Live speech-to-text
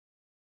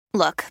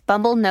Look,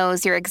 Bumble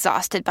knows you're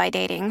exhausted by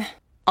dating.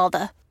 All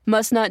the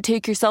must not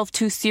take yourself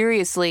too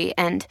seriously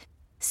and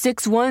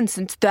 6'1"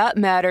 since that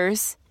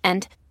matters.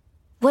 And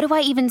what do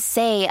I even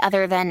say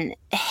other than,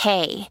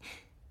 hey?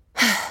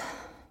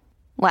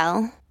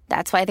 Well,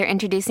 that's why they're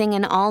introducing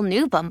an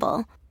all-new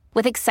Bumble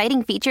with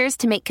exciting features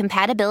to make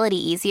compatibility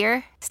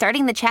easier,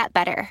 starting the chat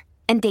better,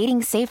 and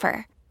dating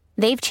safer.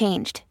 They've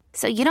changed,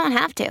 so you don't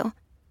have to.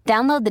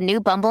 Download the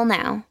new Bumble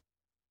now.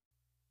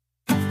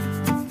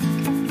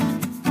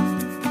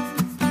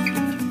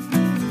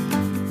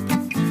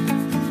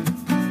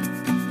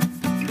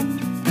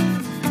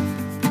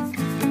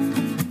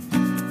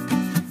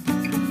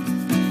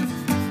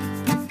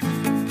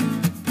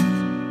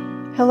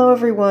 Hello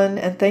everyone,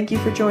 and thank you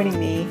for joining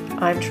me.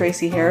 I'm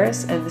Tracy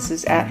Harris, and this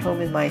is At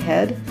Home in My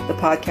Head, the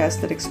podcast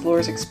that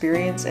explores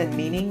experience and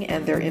meaning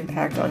and their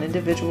impact on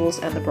individuals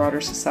and the broader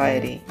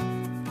society.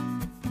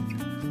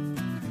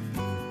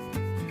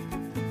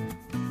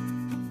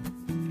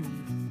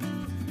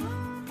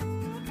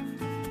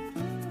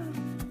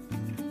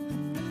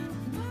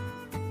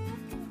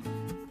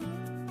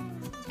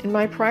 In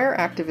my prior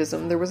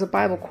activism, there was a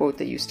Bible quote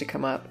that used to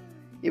come up.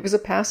 It was a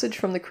passage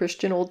from the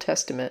Christian Old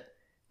Testament,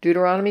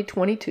 Deuteronomy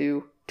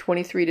 22,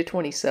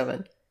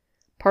 23-27,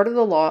 part of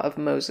the Law of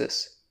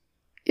Moses.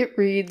 It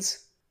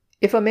reads,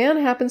 "If a man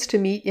happens to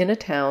meet in a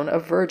town a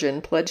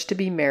virgin pledged to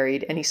be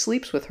married and he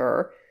sleeps with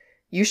her,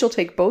 you shall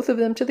take both of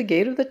them to the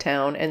gate of the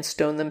town and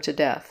stone them to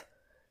death.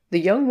 The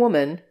young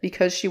woman,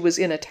 because she was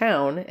in a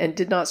town and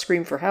did not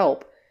scream for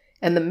help,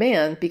 and the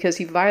man, because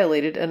he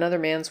violated another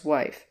man's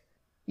wife.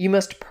 You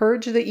must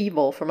purge the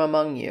evil from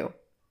among you.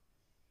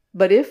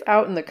 But if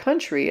out in the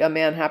country a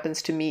man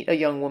happens to meet a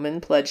young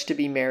woman pledged to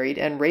be married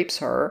and rapes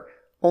her,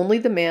 only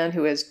the man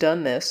who has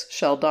done this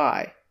shall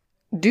die.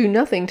 Do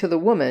nothing to the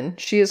woman,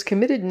 she has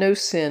committed no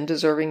sin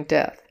deserving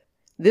death.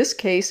 This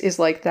case is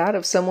like that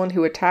of someone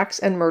who attacks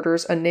and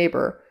murders a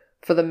neighbor,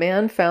 for the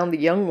man found the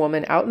young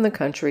woman out in the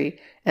country,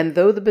 and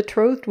though the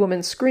betrothed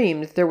woman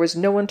screamed, there was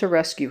no one to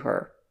rescue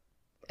her."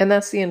 And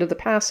that's the end of the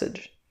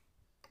passage.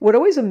 What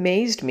always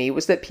amazed me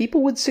was that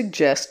people would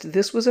suggest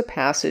this was a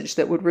passage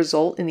that would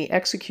result in the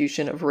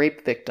execution of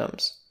rape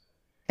victims.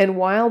 And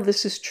while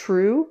this is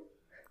true,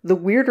 the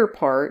weirder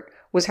part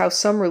was how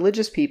some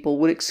religious people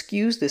would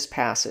excuse this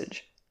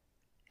passage.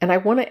 And I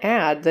want to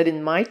add that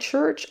in my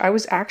church, I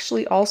was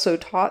actually also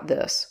taught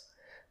this.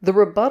 The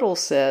rebuttal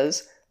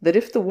says that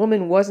if the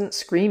woman wasn't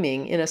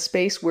screaming in a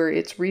space where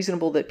it's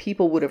reasonable that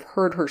people would have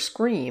heard her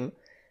scream,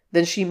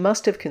 then she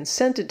must have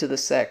consented to the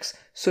sex,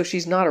 so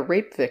she's not a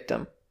rape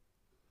victim.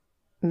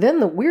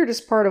 Then the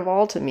weirdest part of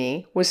all to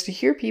me was to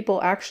hear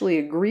people actually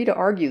agree to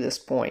argue this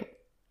point.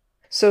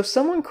 So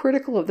someone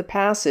critical of the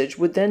passage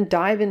would then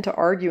dive into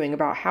arguing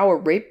about how a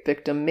rape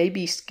victim may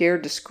be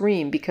scared to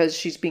scream because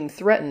she's being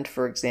threatened,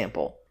 for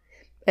example.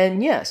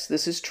 And yes,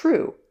 this is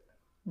true.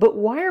 But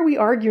why are we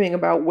arguing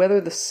about whether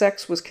the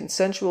sex was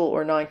consensual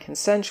or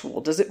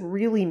non-consensual? Does it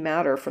really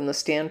matter from the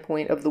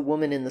standpoint of the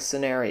woman in the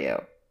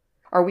scenario?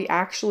 Are we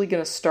actually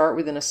going to start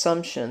with an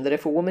assumption that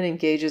if a woman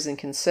engages in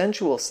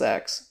consensual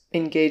sex,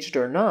 engaged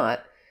or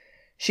not,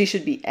 she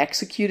should be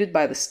executed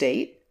by the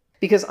state?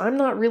 Because I'm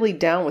not really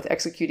down with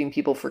executing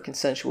people for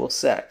consensual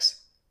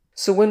sex.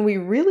 So when we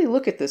really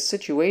look at this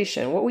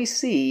situation, what we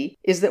see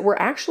is that we're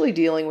actually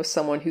dealing with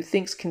someone who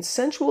thinks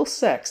consensual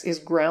sex is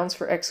grounds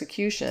for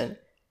execution,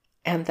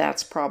 and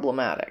that's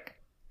problematic.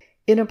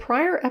 In a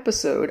prior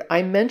episode,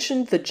 I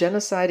mentioned the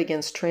genocide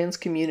against trans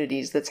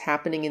communities that's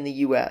happening in the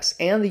US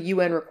and the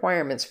UN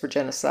requirements for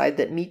genocide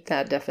that meet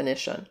that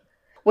definition.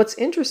 What's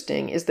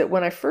interesting is that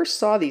when I first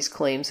saw these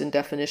claims and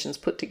definitions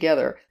put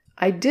together,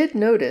 I did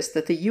notice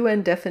that the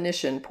UN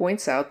definition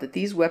points out that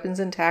these weapons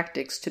and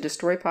tactics to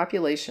destroy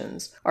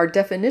populations are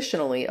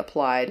definitionally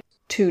applied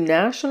to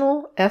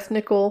national,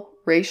 ethnical,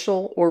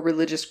 racial, or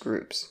religious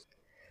groups.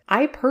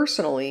 I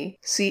personally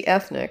see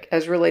ethnic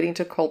as relating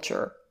to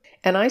culture,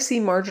 and I see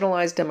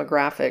marginalized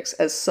demographics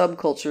as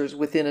subcultures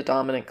within a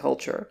dominant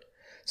culture.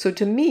 So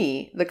to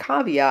me, the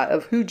caveat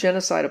of who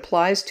genocide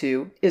applies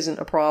to isn't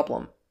a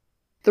problem.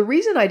 The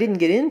reason I didn't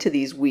get into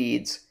these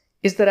weeds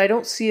is that I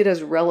don't see it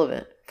as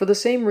relevant, for the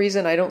same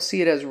reason I don't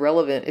see it as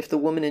relevant if the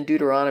woman in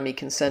Deuteronomy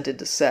consented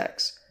to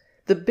sex.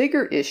 The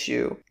bigger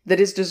issue that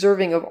is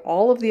deserving of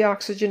all of the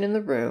oxygen in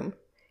the room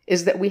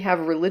is that we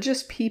have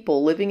religious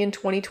people living in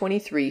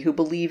 2023 who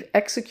believe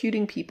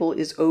executing people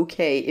is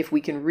okay if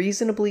we can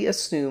reasonably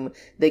assume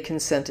they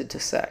consented to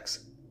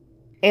sex.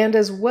 And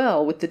as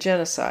well with the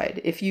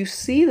genocide, if you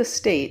see the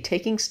state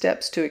taking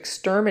steps to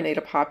exterminate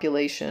a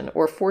population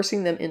or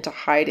forcing them into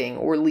hiding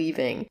or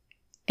leaving,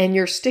 and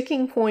your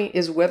sticking point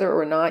is whether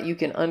or not you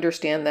can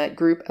understand that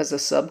group as a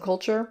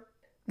subculture,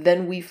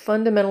 then we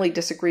fundamentally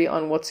disagree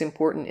on what's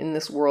important in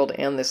this world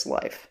and this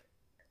life.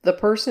 The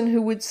person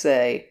who would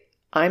say,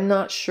 "I'm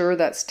not sure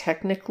that's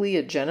technically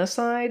a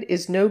genocide,"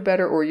 is no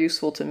better or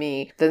useful to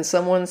me than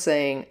someone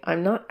saying,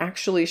 "I'm not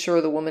actually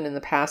sure the woman in the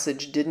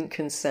passage didn't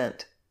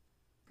consent."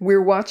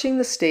 We're watching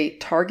the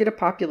state target a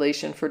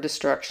population for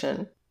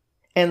destruction,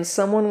 and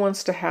someone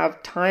wants to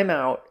have time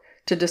out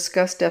to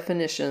discuss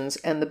definitions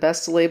and the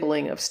best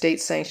labeling of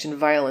state-sanctioned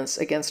violence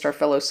against our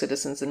fellow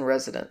citizens and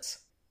residents.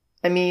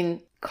 I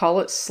mean, call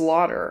it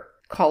slaughter,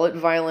 call it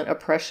violent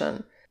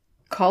oppression,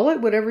 call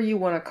it whatever you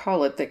want to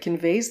call it that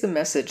conveys the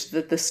message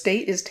that the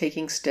state is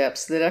taking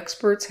steps that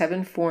experts have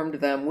informed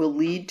them will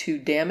lead to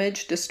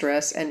damage,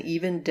 distress, and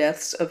even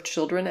deaths of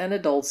children and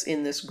adults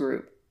in this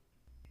group.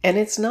 And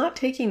it's not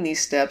taking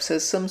these steps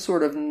as some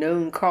sort of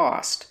known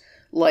cost,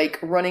 like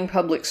running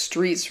public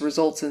streets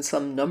results in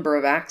some number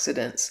of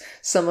accidents,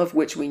 some of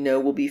which we know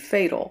will be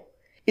fatal.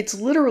 It's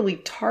literally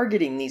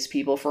targeting these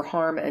people for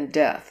harm and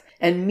death,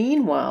 and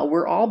meanwhile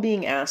we're all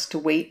being asked to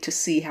wait to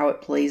see how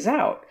it plays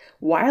out,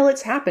 while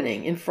it's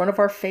happening in front of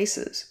our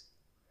faces.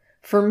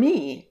 For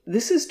me,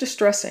 this is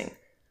distressing.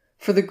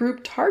 For the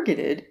group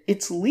targeted,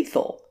 it's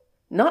lethal.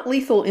 Not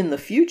lethal in the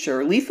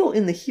future, lethal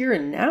in the here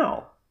and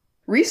now.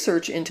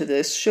 Research into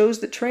this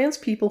shows that trans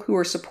people who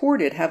are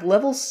supported have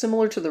levels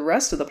similar to the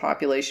rest of the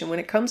population when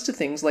it comes to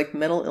things like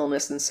mental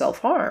illness and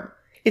self-harm.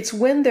 It's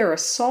when they're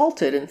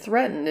assaulted and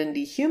threatened and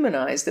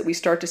dehumanized that we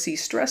start to see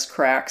stress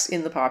cracks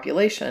in the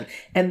population,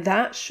 and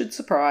that should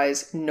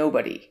surprise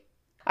nobody.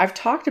 I've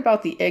talked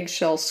about the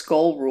eggshell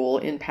skull rule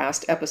in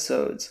past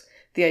episodes.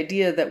 The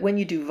idea that when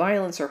you do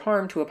violence or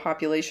harm to a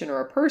population or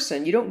a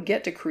person, you don't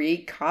get to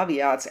create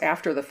caveats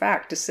after the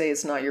fact to say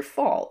it's not your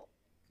fault.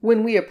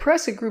 When we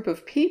oppress a group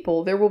of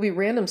people, there will be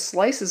random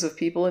slices of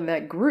people in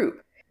that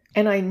group.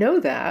 And I know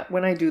that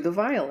when I do the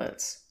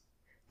violence.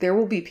 There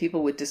will be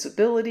people with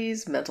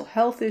disabilities, mental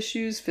health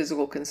issues,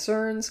 physical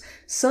concerns.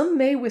 Some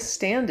may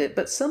withstand it,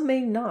 but some may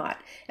not.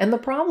 And the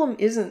problem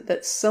isn't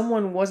that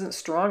someone wasn't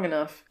strong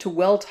enough to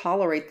well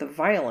tolerate the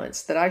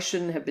violence that I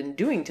shouldn't have been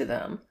doing to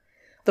them.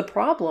 The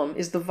problem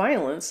is the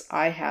violence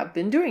I have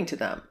been doing to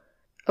them.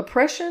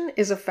 Oppression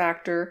is a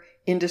factor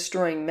in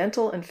destroying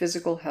mental and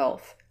physical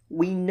health.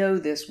 We know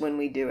this when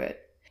we do it.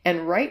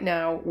 And right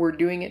now, we're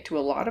doing it to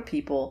a lot of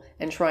people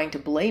and trying to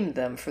blame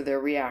them for their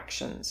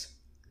reactions.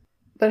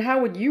 But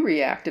how would you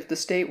react if the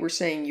state were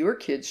saying your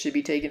kids should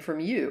be taken from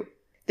you?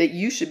 That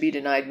you should be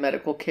denied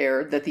medical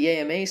care that the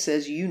AMA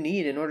says you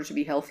need in order to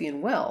be healthy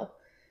and well?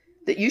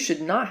 That you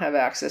should not have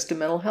access to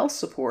mental health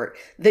support?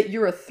 That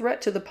you're a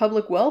threat to the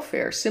public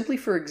welfare simply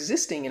for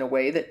existing in a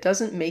way that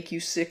doesn't make you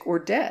sick or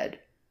dead?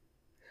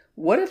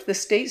 What if the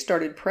state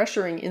started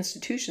pressuring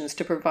institutions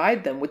to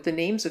provide them with the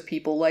names of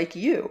people like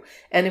you,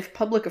 and if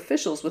public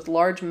officials with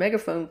large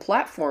megaphone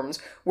platforms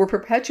were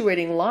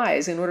perpetuating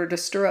lies in order to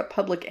stir up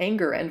public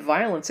anger and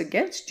violence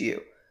against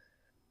you?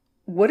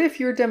 What if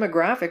your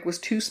demographic was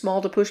too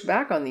small to push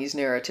back on these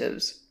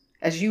narratives,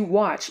 as you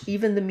watch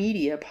even the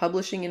media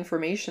publishing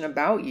information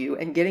about you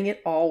and getting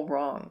it all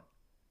wrong?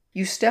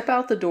 You step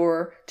out the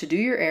door to do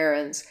your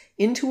errands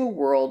into a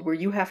world where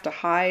you have to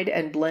hide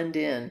and blend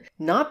in,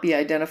 not be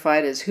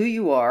identified as who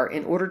you are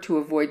in order to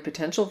avoid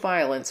potential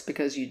violence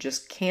because you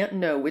just can't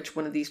know which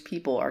one of these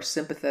people are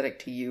sympathetic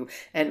to you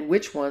and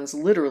which ones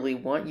literally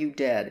want you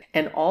dead,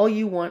 and all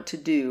you want to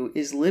do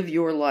is live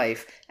your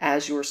life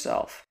as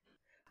yourself.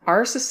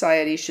 Our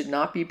society should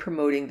not be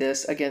promoting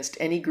this against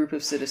any group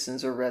of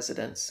citizens or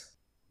residents.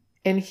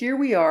 And here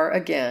we are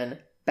again,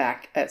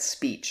 back at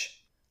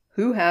speech.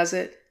 Who has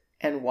it?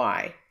 And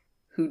why?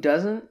 Who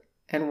doesn't,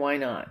 and why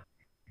not?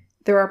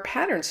 There are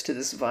patterns to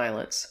this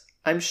violence.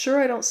 I'm sure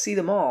I don't see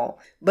them all,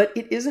 but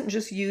it isn't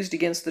just used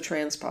against the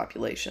trans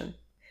population.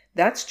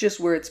 That's just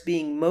where it's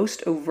being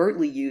most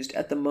overtly used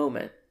at the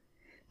moment.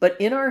 But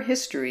in our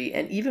history,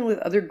 and even with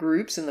other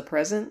groups in the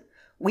present,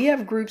 we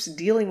have groups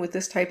dealing with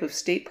this type of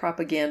state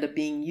propaganda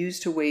being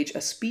used to wage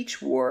a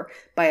speech war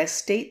by a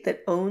state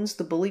that owns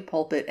the bully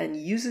pulpit and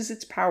uses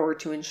its power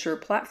to ensure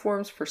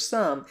platforms for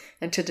some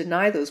and to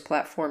deny those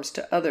platforms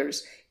to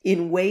others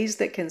in ways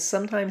that can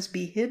sometimes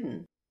be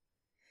hidden.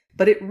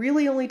 But it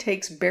really only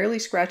takes barely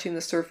scratching the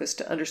surface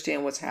to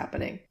understand what's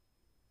happening.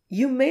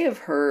 You may have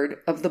heard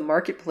of the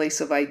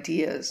marketplace of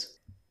ideas,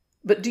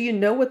 but do you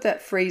know what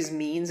that phrase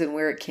means and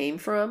where it came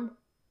from?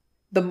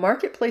 The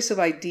marketplace of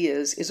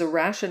ideas is a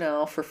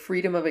rationale for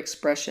freedom of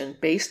expression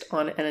based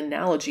on an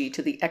analogy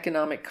to the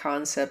economic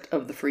concept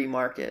of the free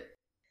market.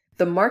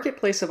 The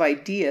marketplace of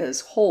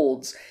ideas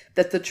holds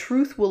that the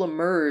truth will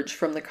emerge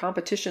from the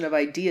competition of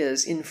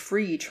ideas in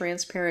free,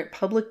 transparent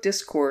public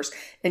discourse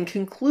and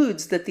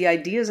concludes that the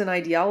ideas and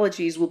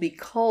ideologies will be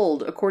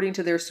culled according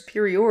to their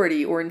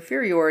superiority or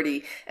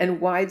inferiority and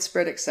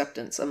widespread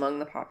acceptance among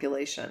the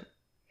population.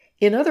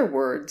 In other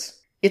words,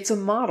 it's a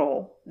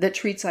model that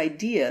treats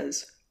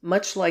ideas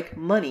much like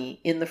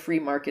money in the free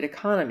market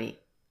economy.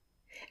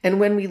 And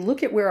when we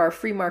look at where our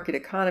free market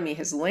economy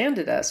has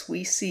landed us,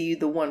 we see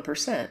the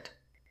 1%.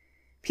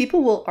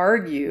 People will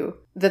argue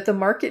that the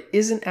market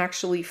isn't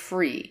actually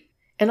free,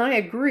 and I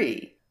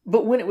agree.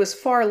 But when it was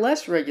far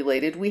less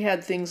regulated, we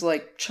had things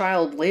like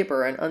child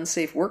labor and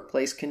unsafe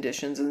workplace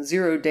conditions and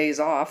 0 days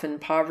off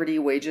and poverty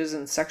wages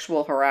and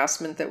sexual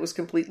harassment that was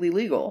completely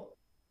legal.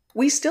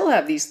 We still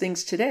have these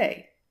things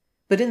today,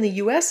 but in the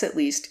US at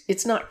least,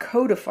 it's not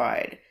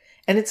codified.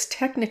 And it's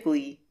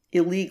technically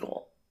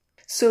illegal.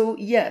 So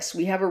yes,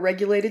 we have a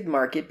regulated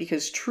market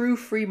because true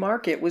free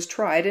market was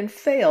tried and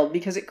failed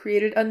because it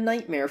created a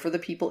nightmare for the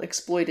people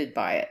exploited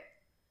by it.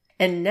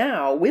 And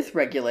now, with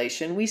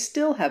regulation, we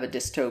still have a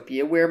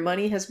dystopia where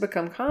money has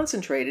become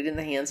concentrated in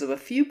the hands of a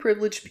few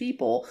privileged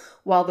people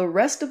while the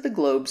rest of the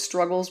globe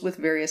struggles with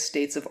various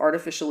states of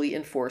artificially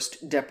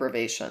enforced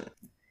deprivation.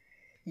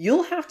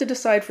 You'll have to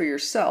decide for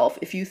yourself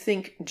if you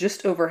think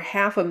just over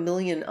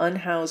 500,000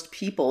 unhoused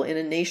people in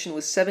a nation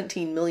with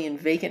 17 million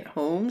vacant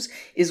homes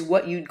is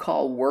what you'd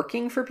call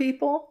working for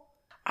people.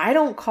 I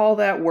don't call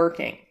that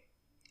working.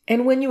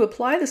 And when you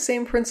apply the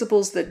same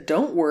principles that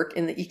don't work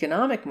in the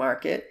economic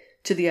market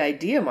to the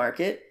idea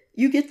market,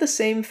 you get the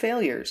same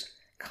failures: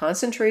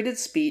 concentrated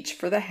speech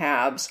for the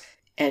haves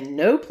and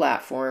no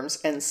platforms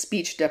and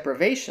speech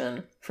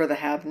deprivation for the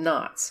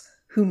have-nots,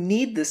 who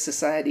need this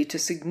society to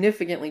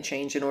significantly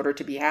change in order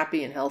to be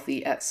happy and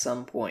healthy at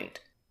some point.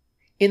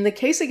 In the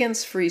case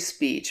against free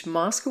speech,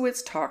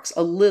 Moskowitz talks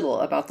a little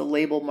about the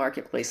label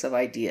marketplace of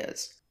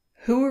ideas.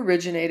 Who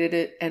originated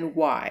it and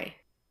why?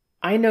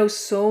 I know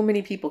so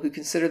many people who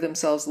consider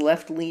themselves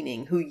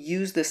left-leaning who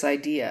use this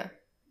idea.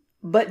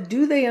 But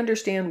do they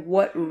understand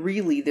what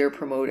really they're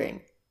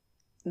promoting?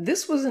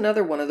 This was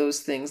another one of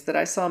those things that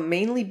I saw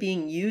mainly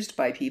being used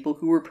by people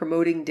who were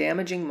promoting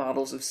damaging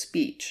models of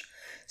speech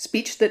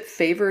that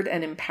favored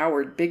and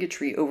empowered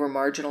bigotry over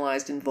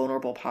marginalized and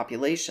vulnerable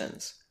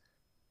populations.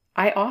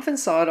 I often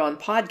saw it on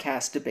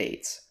podcast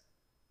debates.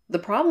 The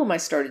problem I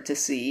started to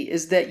see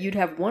is that you'd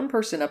have one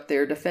person up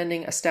there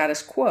defending a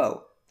status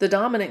quo, the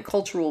dominant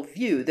cultural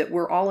view that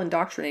we're all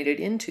indoctrinated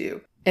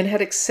into, and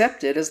had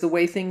accepted as the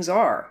way things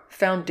are,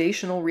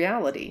 foundational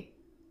reality.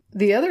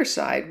 The other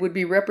side would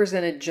be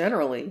represented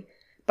generally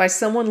by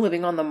someone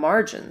living on the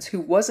margins who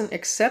wasn't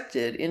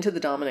accepted into the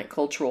dominant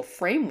cultural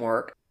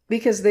framework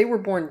because they were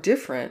born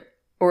different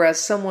or as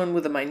someone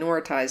with a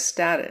minoritized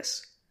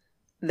status.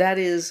 That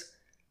is,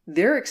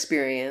 their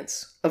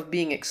experience of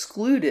being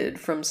excluded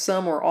from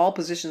some or all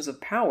positions of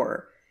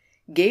power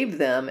gave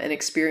them an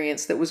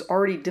experience that was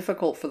already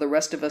difficult for the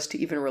rest of us to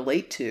even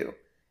relate to.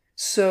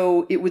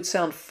 So it would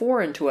sound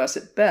foreign to us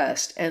at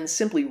best and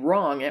simply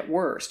wrong at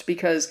worst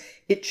because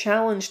it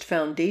challenged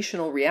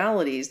foundational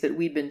realities that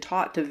we'd been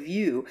taught to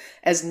view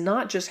as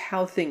not just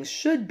how things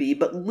should be,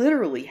 but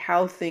literally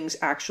how things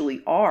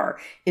actually are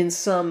in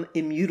some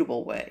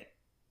immutable way.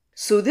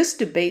 So this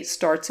debate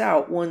starts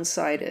out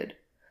one-sided,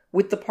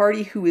 with the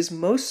party who is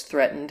most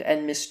threatened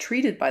and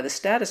mistreated by the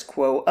status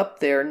quo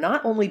up there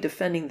not only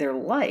defending their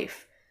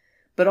life,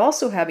 but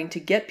also having to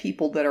get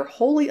people that are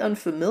wholly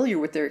unfamiliar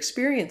with their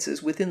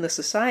experiences within the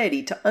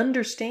society to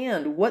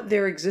understand what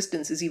their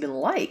existence is even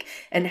like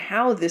and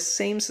how this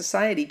same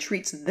society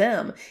treats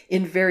them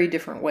in very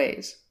different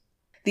ways.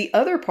 The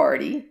other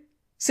party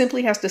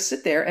simply has to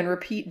sit there and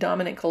repeat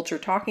dominant culture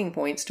talking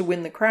points to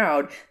win the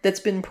crowd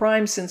that's been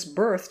primed since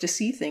birth to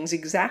see things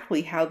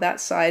exactly how that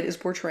side is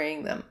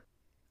portraying them.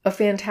 A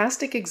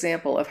fantastic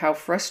example of how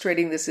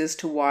frustrating this is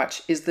to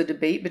watch is the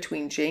debate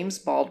between James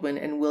Baldwin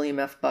and William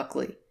F.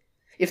 Buckley.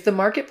 If the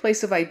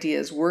marketplace of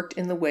ideas worked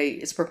in the way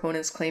its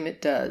proponents claim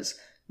it does,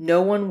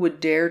 no one would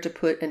dare to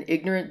put an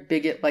ignorant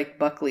bigot like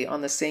Buckley on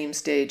the same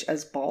stage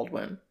as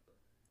Baldwin.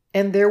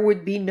 And there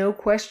would be no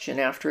question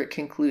after it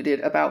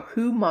concluded about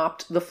who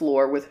mopped the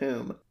floor with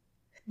whom.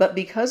 But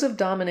because of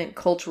dominant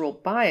cultural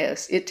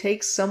bias, it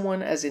takes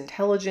someone as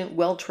intelligent,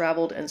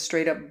 well-traveled, and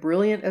straight-up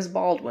brilliant as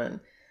Baldwin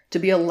to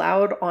be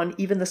allowed on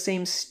even the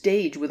same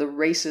stage with a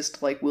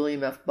racist like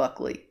William F.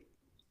 Buckley.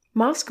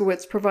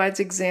 Moskowitz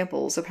provides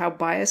examples of how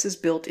bias is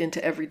built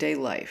into everyday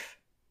life.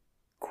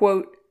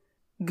 Quote,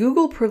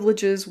 Google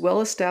privileges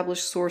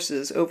well-established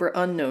sources over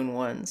unknown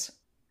ones.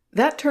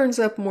 That turns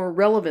up more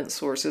relevant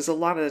sources a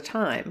lot of the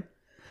time.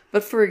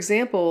 But for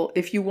example,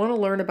 if you want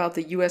to learn about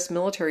the U.S.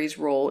 military's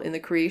role in the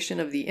creation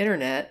of the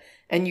internet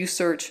and you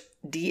search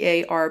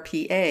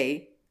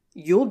DARPA,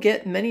 you'll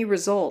get many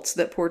results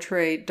that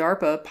portray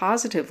DARPA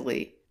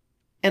positively,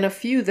 and a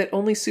few that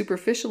only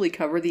superficially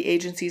cover the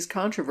agency's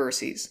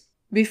controversies,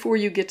 before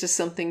you get to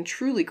something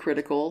truly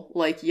critical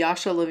like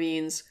Yasha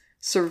Levine's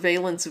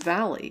Surveillance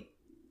Valley.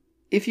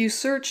 If you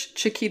search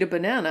Chiquita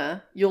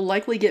Banana, you'll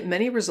likely get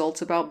many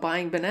results about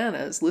buying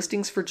bananas,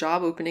 listings for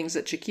job openings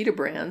at Chiquita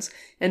brands,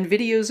 and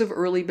videos of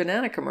early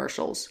banana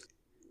commercials.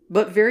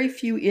 But very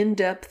few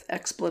in-depth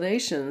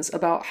explanations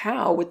about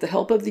how, with the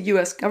help of the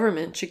U.S.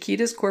 government,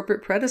 Chiquita's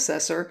corporate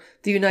predecessor,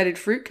 the United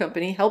Fruit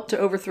Company, helped to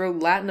overthrow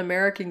Latin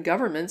American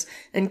governments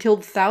and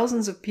killed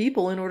thousands of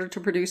people in order to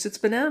produce its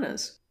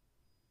bananas.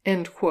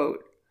 End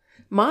quote.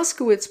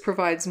 Moskowitz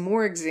provides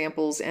more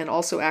examples and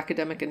also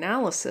academic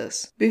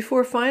analysis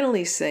before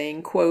finally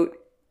saying, quote,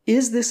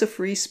 Is this a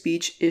free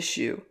speech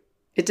issue?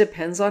 It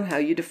depends on how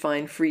you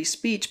define free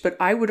speech, but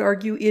I would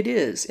argue it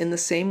is, in the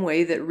same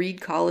way that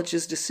Reed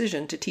College's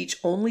decision to teach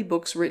only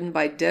books written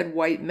by dead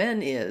white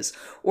men is,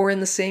 or in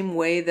the same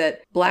way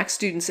that black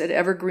students at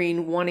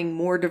Evergreen wanting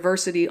more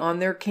diversity on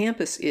their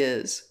campus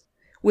is.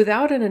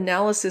 Without an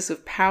analysis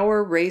of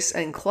power, race,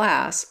 and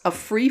class, a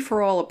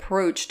free-for-all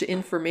approach to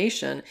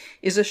information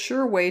is a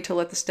sure way to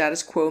let the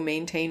status quo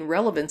maintain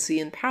relevancy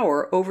and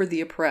power over the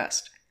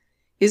oppressed.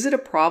 Is it a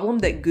problem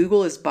that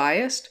Google is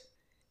biased?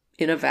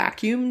 In a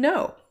vacuum,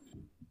 no.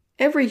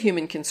 Every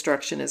human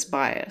construction is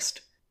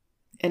biased.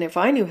 And if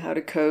I knew how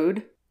to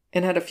code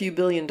and had a few $1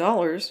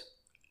 billion,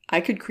 I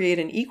could create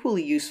an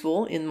equally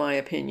useful, in my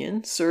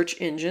opinion, search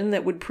engine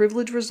that would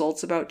privilege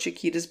results about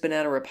Chiquita's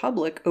Banana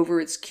Republic over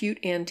its cute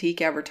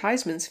antique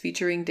advertisements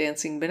featuring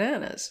dancing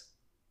bananas.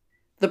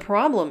 The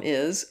problem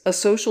is, a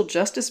social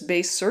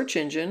justice-based search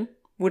engine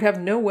would have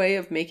no way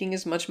of making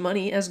as much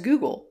money as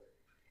Google.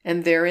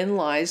 And therein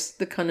lies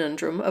the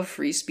conundrum of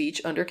free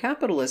speech under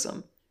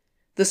capitalism.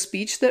 The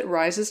speech that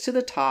rises to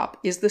the top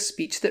is the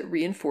speech that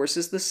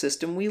reinforces the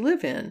system we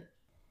live in.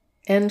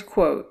 End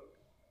quote.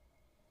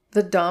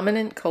 The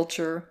dominant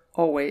culture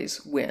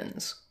always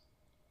wins.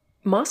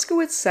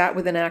 Moskowitz sat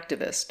with an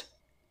activist,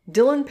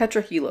 Dylan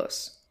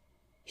Petrohilos.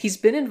 He's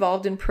been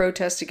involved in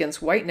protests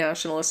against white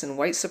nationalists and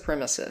white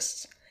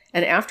supremacists,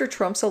 and after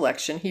Trump's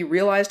election, he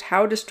realized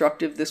how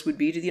destructive this would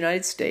be to the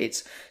United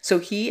States, so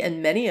he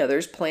and many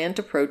others planned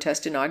to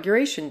protest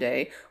Inauguration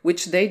Day,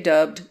 which they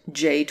dubbed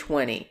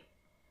J20.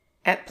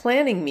 At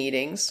planning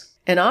meetings,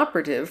 an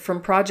operative from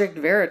Project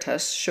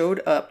Veritas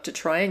showed up to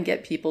try and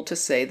get people to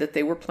say that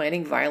they were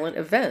planning violent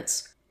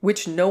events,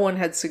 which no one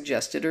had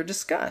suggested or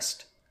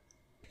discussed.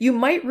 You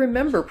might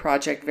remember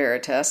Project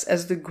Veritas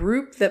as the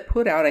group that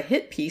put out a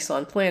hit piece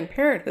on Planned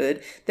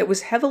Parenthood that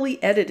was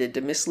heavily edited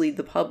to mislead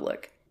the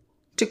public.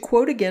 To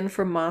quote again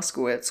from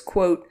Moskowitz,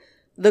 quote,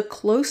 "The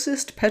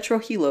closest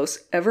Petrohilos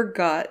ever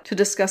got to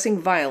discussing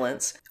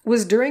violence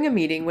was during a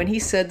meeting when he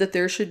said that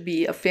there should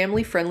be a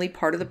family-friendly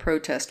part of the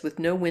protest with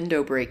no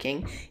window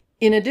breaking,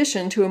 in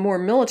addition to a more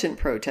militant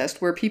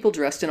protest where people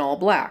dressed in all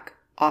black,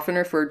 often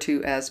referred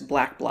to as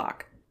Black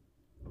Bloc.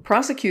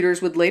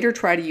 Prosecutors would later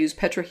try to use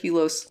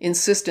Petrohilos'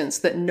 insistence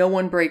that no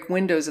one break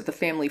windows at the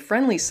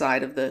family-friendly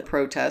side of the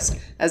protest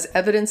as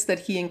evidence that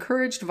he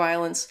encouraged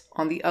violence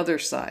on the other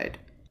side."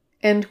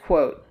 End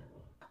quote.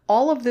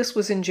 All of this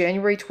was in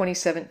January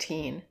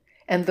 2017,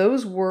 and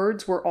those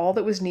words were all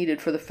that was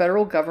needed for the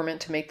federal government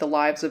to make the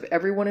lives of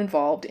everyone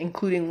involved,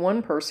 including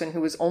one person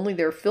who was only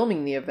there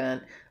filming the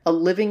event, a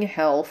living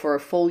hell for a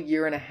full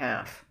year and a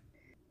half.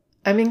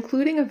 I'm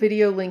including a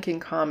video link in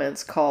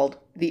comments called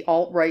The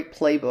Alt-Right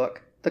Playbook,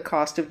 The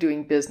Cost of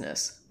Doing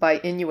Business by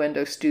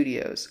Innuendo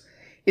Studios.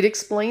 It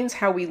explains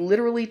how we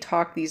literally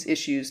talk these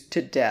issues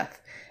to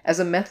death as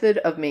a method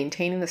of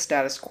maintaining the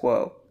status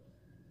quo.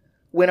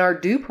 When our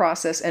due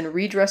process and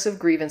redress of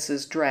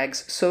grievances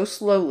drags so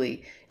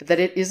slowly that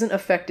it isn't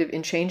effective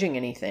in changing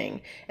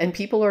anything, and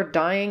people are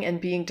dying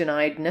and being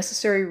denied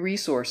necessary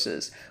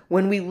resources,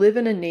 when we live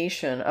in a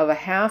nation of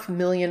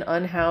 500,000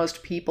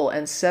 unhoused people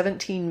and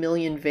 17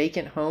 million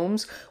vacant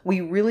homes,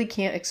 we really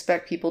can't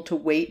expect people to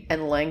wait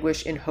and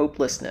languish in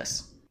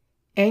hopelessness.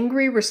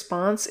 Angry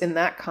response in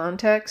that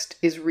context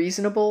is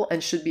reasonable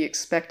and should be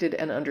expected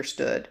and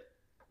understood.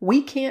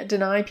 We can't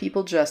deny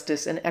people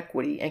justice and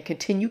equity and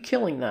continue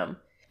killing them,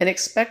 and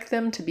expect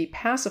them to be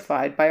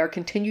pacified by our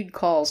continued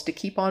calls to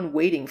keep on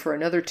waiting for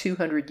another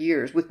 200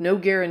 years with no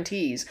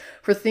guarantees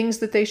for things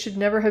that they should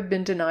never have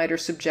been denied or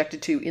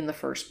subjected to in the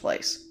first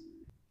place.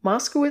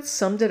 Moskowitz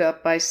summed it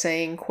up by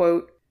saying,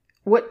 quote,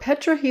 "What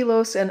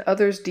Petrohilos and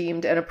others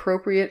deemed an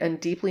appropriate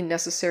and deeply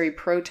necessary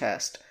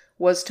protest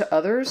was to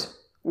others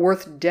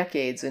worth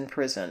decades in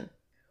prison."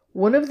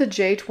 One of the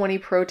J20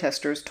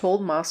 protesters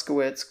told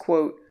Moskowitz,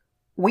 quote,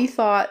 "We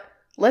thought,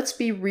 let's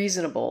be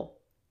reasonable.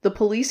 The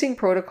policing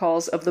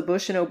protocols of the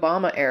Bush and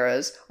Obama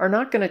eras are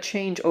not going to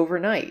change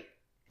overnight.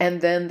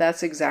 And then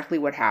that's exactly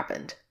what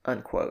happened."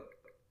 Unquote.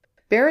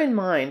 Bear in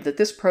mind that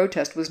this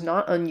protest was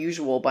not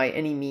unusual by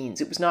any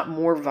means. It was not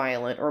more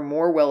violent or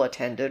more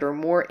well-attended or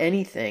more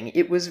anything.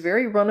 It was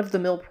very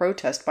run-of-the-mill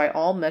protest by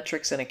all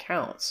metrics and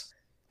accounts.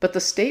 But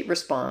the state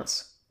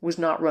response was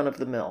not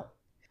run-of-the-mill.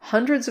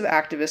 Hundreds of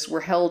activists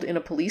were held in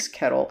a police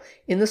kettle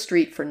in the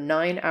street for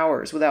 9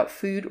 hours without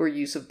food or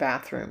use of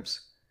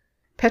bathrooms.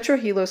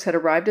 Petrohilos had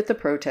arrived at the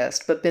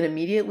protest but been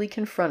immediately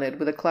confronted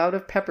with a cloud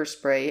of pepper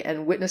spray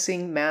and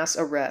witnessing mass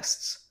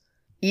arrests.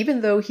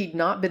 Even though he'd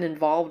not been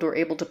involved or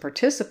able to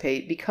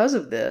participate because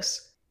of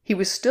this, he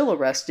was still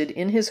arrested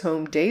in his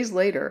home days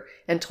later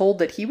and told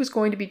that he was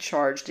going to be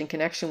charged in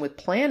connection with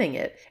planning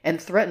it and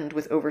threatened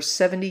with over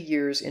 70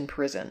 years in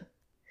prison.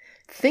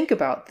 Think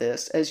about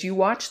this as you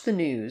watch the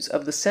news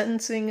of the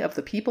sentencing of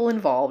the people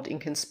involved in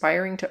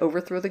conspiring to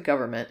overthrow the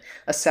government,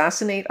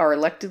 assassinate our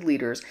elected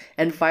leaders,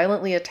 and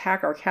violently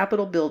attack our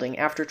Capitol building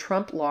after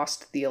Trump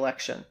lost the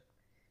election.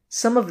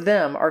 Some of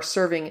them are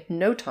serving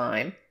no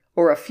time,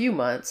 or a few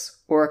months,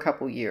 or a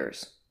couple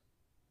years.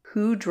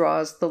 Who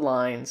draws the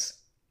lines,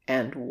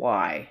 and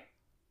why?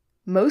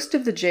 Most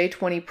of the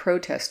J20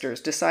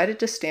 protesters decided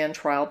to stand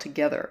trial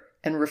together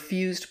and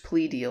refused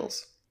plea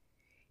deals.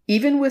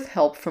 Even with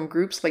help from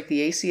groups like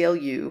the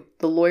ACLU,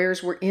 the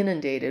lawyers were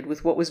inundated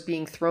with what was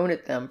being thrown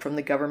at them from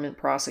the government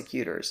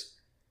prosecutors.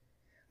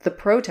 The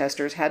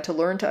protesters had to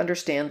learn to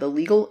understand the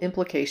legal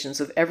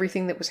implications of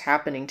everything that was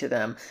happening to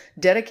them,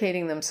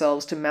 dedicating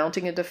themselves to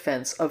mounting a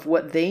defense of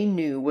what they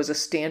knew was a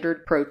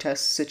standard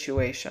protest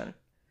situation.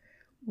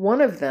 One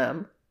of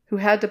them, who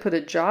had to put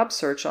a job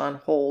search on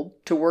hold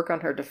to work on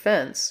her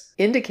defense,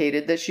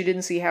 indicated that she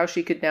didn't see how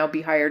she could now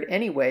be hired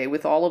anyway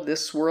with all of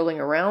this swirling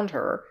around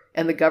her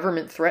and the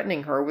government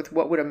threatening her with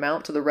what would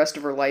amount to the rest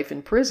of her life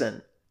in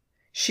prison.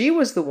 She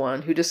was the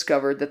one who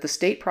discovered that the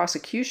state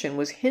prosecution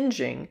was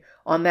hinging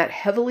on that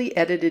heavily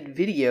edited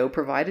video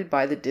provided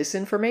by the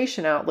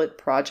disinformation outlet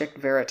Project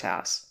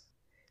Veritas.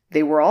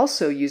 They were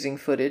also using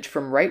footage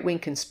from right-wing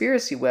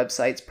conspiracy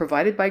websites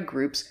provided by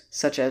groups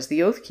such as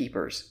the Oath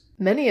Keepers,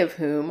 many of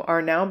whom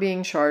are now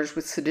being charged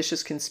with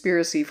seditious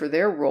conspiracy for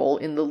their role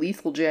in the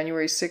lethal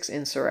January 6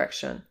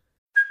 insurrection.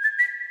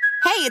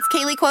 Hey, it's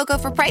Kaylee Cuoco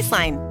for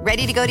Priceline.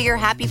 Ready to go to your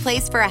happy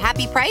place for a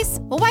happy price?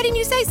 Well, why didn't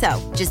you say so?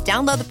 Just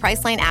download the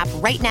Priceline app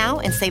right now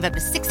and save up to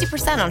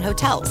 60% on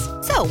hotels.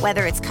 So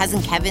whether it's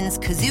Cousin Kevin's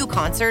Kazoo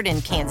Concert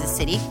in Kansas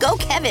City, go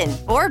Kevin,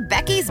 or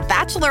Becky's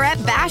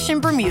Bachelorette Bash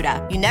in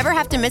Bermuda, you never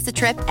have to miss a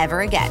trip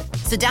ever again.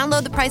 So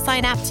download the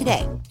Priceline app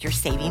today. Your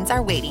savings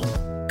are waiting.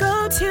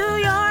 Go to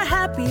your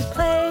happy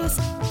place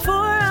for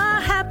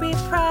a happy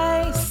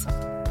price.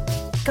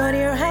 Go to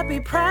your happy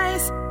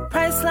price,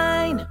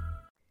 Priceline.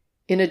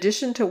 In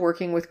addition to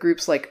working with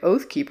groups like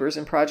Oath Keepers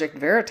and Project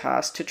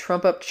Veritas to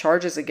trump up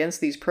charges against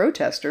these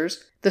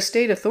protesters, the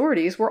state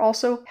authorities were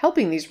also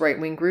helping these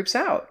right-wing groups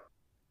out.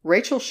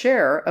 Rachel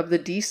Scher of the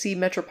D.C.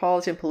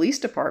 Metropolitan Police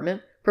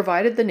Department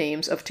provided the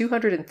names of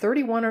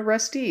 231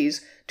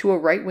 arrestees to a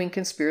right-wing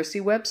conspiracy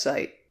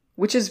website,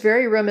 which is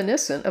very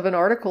reminiscent of an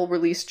article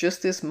released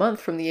just this month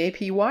from the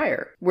AP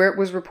Wire, where it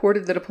was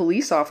reported that a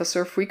police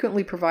officer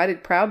frequently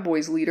provided Proud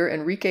Boys leader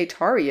Enrique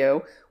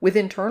Tarrio with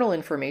internal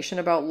information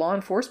about law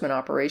enforcement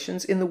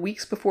operations in the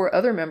weeks before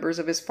other members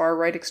of his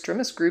far-right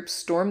extremist groups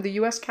stormed the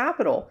U.S.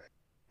 Capitol.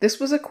 This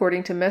was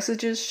according to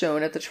messages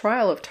shown at the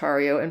trial of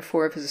Tarrio and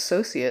 4 of his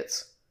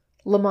associates.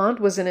 Lamont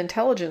was an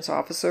intelligence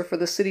officer for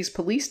the city's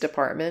police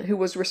department who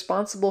was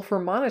responsible for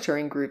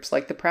monitoring groups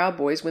like the Proud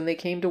Boys when they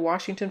came to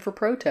Washington for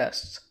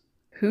protests.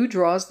 Who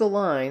draws the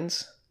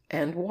lines,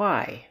 and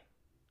why?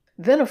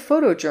 Then a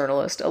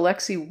photojournalist,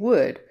 Alexi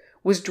Wood,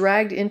 was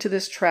dragged into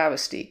this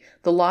travesty.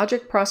 The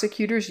logic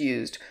prosecutors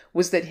used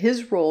was that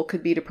his role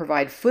could be to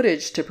provide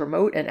footage to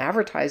promote and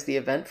advertise the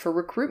event for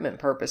recruitment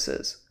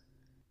purposes.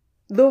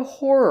 The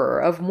horror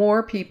of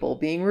more people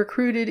being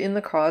recruited in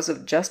the cause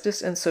of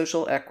justice and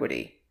social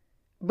equity.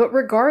 But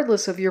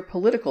regardless of your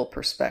political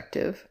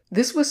perspective,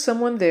 this was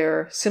someone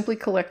there simply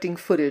collecting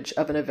footage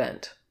of an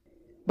event.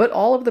 But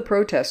all of the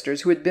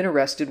protesters who had been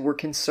arrested were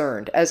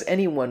concerned, as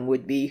anyone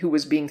would be who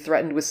was being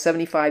threatened with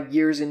 75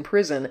 years in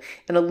prison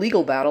and a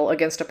legal battle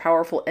against a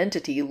powerful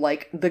entity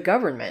like the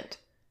government.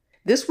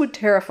 This would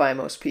terrify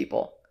most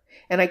people,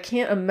 and I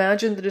can't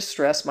imagine the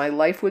distress my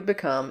life would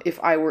become if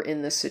I were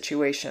in this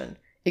situation,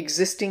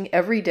 existing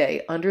every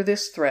day under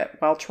this threat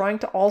while trying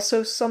to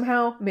also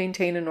somehow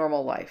maintain a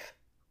normal life.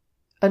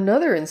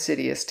 Another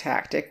insidious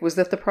tactic was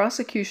that the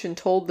prosecution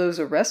told those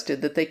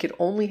arrested that they could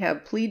only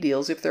have plea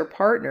deals if their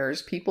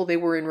partners, people they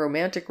were in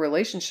romantic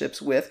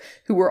relationships with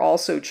who were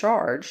also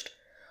charged,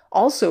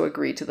 also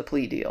agreed to the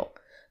plea deal,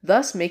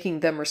 thus making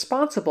them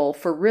responsible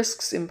for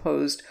risks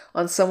imposed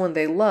on someone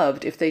they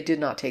loved if they did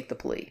not take the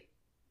plea.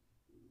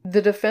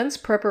 The defense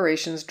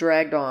preparations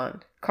dragged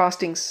on,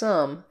 costing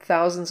some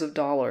thousands of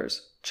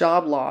dollars,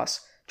 job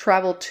loss,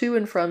 travel to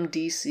and from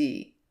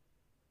D.C.,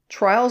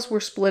 Trials were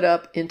split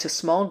up into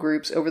small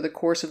groups over the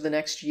course of the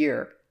next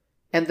year,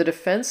 and the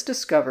defense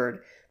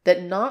discovered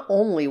that not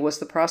only was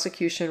the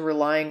prosecution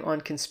relying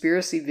on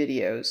conspiracy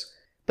videos,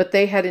 but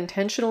they had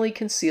intentionally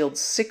concealed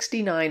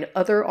 69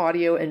 other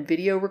audio and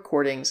video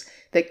recordings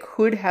that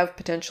could have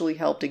potentially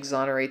helped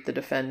exonerate the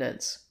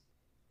defendants.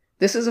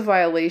 This is a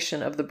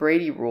violation of the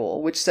Brady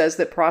Rule, which says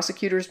that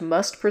prosecutors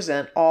must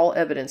present all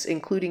evidence,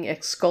 including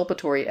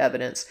exculpatory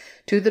evidence,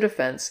 to the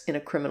defense in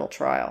a criminal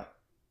trial.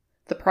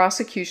 The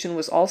prosecution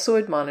was also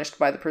admonished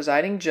by the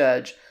presiding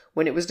judge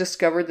when it was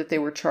discovered that they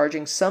were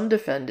charging some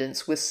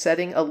defendants with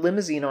setting a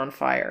limousine on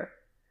fire,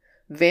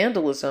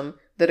 vandalism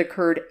that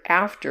occurred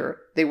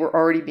after they were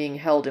already being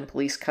held in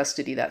police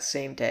custody that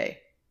same day.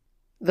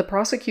 The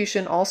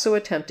prosecution also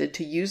attempted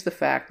to use the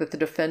fact that the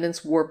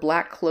defendants wore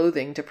black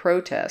clothing to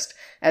protest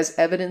as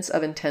evidence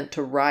of intent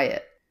to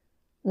riot.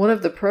 One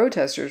of the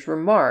protesters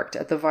remarked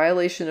at the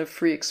violation of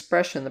free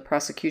expression the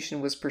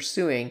prosecution was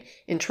pursuing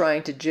in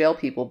trying to jail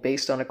people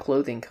based on a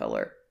clothing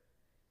color.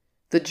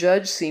 The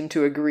judge seemed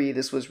to agree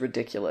this was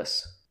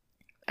ridiculous.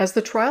 As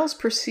the trials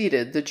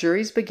proceeded, the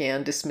juries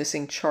began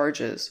dismissing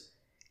charges,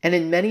 and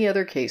in many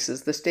other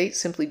cases, the state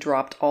simply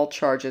dropped all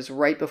charges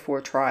right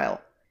before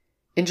trial.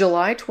 In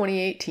July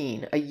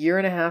 2018, a year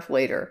and a half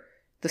later,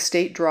 the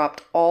state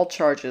dropped all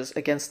charges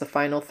against the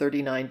final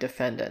 39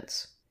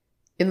 defendants.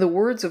 In the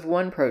words of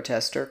one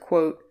protester,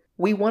 quote,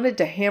 "We wanted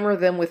to hammer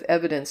them with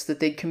evidence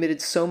that they'd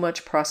committed so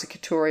much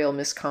prosecutorial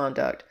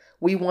misconduct.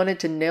 We wanted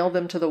to nail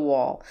them to the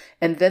wall,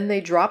 and then they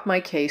dropped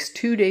my case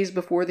 2 days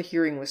before the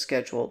hearing was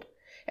scheduled.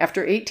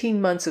 After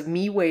 18 months of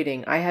me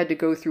waiting, I had to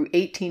go through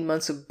 18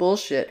 months of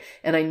bullshit,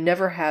 and I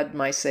never had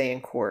my say in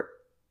court."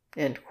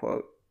 End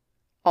quote.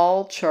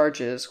 All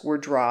charges were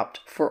dropped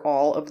for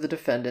all of the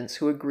defendants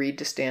who agreed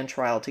to stand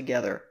trial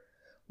together.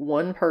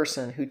 One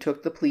person who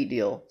took the plea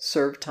deal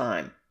served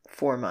time,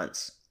 4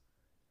 months.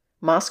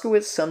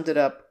 Moskowitz summed it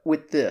up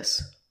with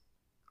this,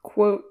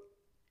 quote,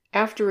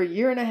 "After a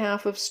year and a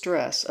half of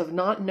stress of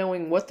not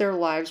knowing what their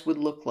lives would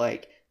look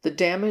like, the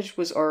damage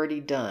was already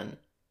done.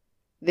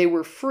 They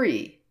were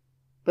free,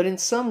 but in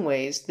some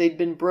ways they'd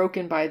been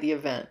broken by the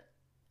event.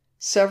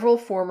 Several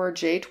former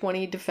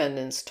J20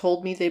 defendants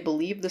told me they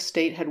believed the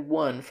state had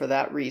won for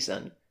that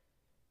reason.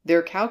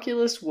 Their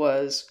calculus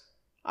was,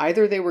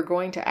 either they were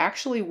going to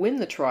actually win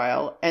the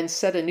trial and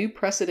set a new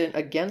precedent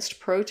against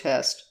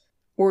protest,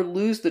 or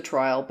lose the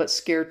trial but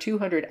scare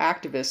 200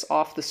 activists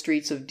off the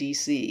streets of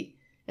D.C.,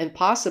 and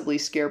possibly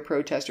scare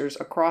protesters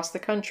across the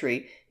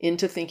country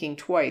into thinking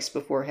twice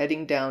before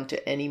heading down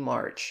to any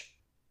march.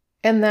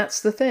 And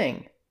that's the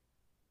thing.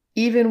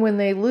 Even when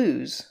they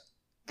lose,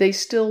 they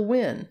still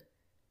win.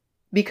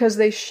 Because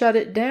they shut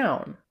it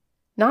down.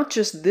 Not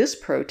just this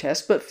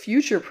protest, but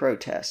future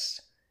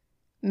protests.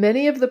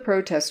 Many of the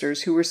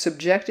protesters who were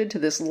subjected to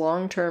this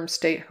long-term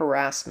state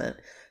harassment,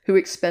 who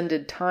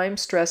expended time,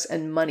 stress,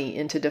 and money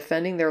into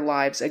defending their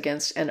lives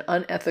against an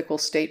unethical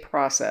state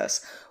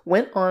process,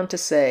 went on to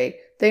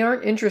say they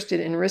aren't interested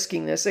in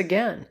risking this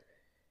again.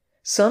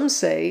 Some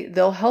say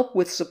they'll help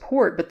with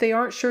support, but they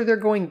aren't sure they're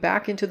going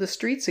back into the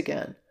streets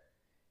again.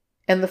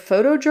 And the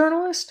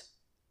photojournalist?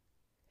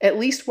 At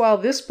least while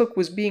this book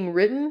was being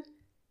written,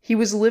 he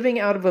was living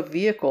out of a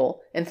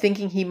vehicle and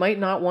thinking he might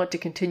not want to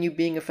continue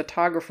being a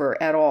photographer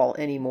at all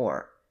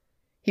anymore.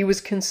 He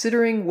was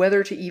considering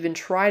whether to even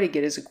try to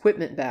get his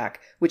equipment back,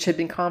 which had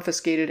been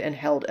confiscated and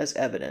held as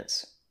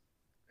evidence.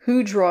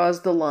 Who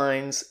draws the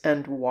lines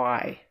and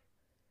why?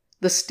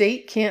 The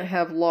state can't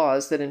have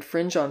laws that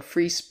infringe on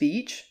free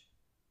speech?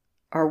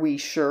 Are we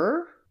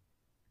sure?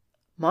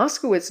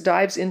 Moskowitz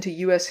dives into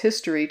U.S.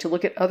 history to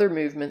look at other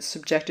movements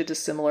subjected to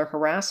similar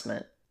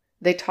harassment.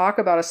 They talk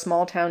about a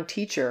small-town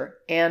teacher,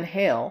 Anne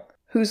Hale,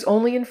 whose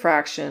only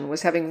infraction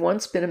was having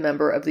once been a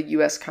member of the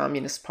U.S.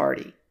 Communist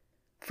Party.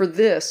 For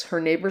this, her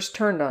neighbors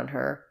turned on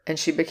her, and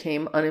she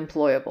became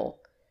unemployable.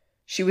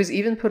 She was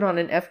even put on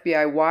an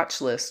FBI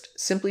watch list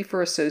simply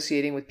for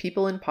associating with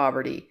people in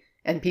poverty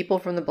and people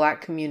from the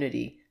black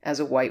community as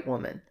a white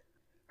woman.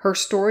 Her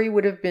story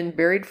would have been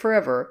buried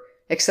forever,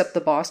 except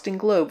the Boston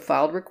Globe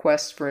filed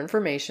requests for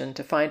information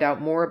to find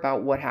out more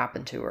about what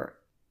happened to her.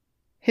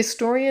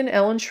 Historian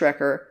Ellen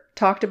Schrecker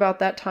talked about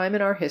that time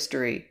in our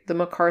history, the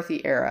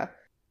McCarthy era,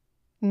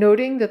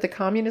 noting that the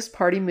Communist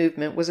Party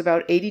movement was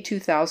about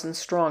 82,000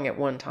 strong at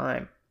one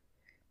time.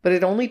 But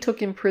it only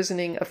took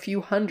imprisoning a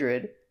few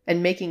hundred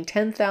and making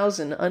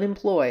 10,000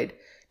 unemployed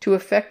to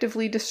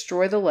effectively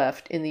destroy the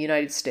left in the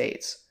United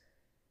States.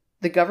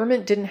 The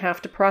government didn't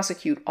have to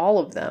prosecute all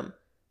of them,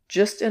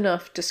 just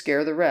enough to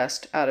scare the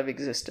rest out of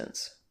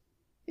existence.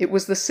 It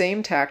was the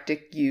same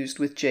tactic used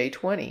with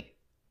J20.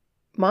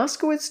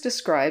 Moskowitz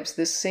describes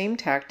this same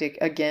tactic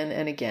again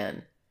and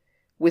again.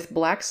 With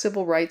black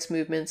civil rights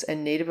movements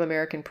and Native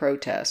American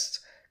protests,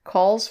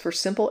 calls for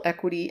simple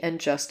equity and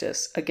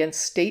justice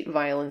against state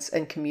violence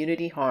and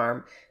community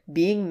harm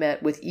being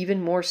met with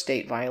even more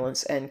state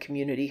violence and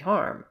community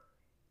harm.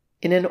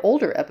 In an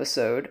older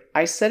episode,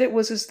 I said it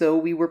was as though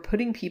we were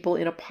putting people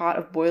in a pot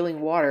of boiling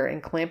water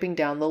and clamping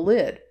down the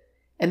lid,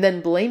 and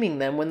then blaming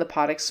them when the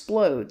pot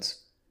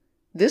explodes.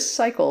 This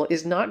cycle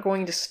is not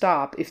going to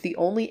stop if the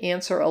only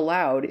answer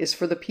allowed is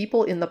for the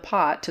people in the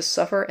pot to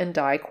suffer and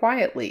die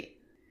quietly.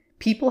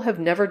 People have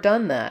never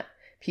done that.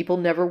 People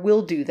never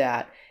will do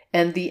that.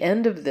 And the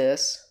end of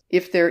this,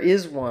 if there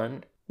is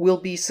one,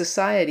 will be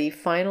society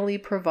finally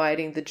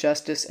providing the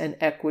justice and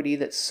equity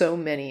that so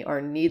many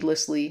are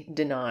needlessly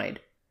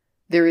denied.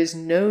 There is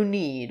no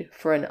need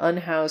for an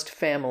unhoused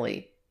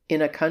family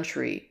in a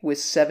country with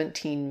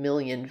 17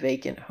 million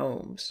vacant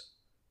homes.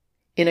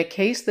 In a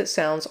case that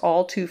sounds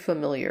all too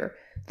familiar,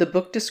 the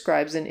book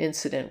describes an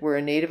incident where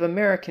a Native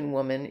American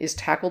woman is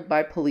tackled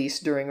by police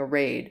during a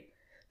raid.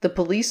 The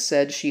police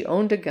said she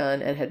owned a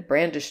gun and had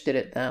brandished it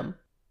at them.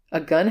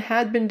 A gun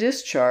had been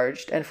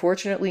discharged, and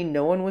fortunately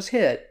no one was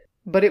hit,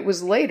 but it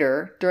was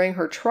later, during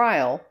her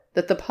trial,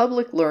 that the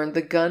public learned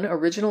the gun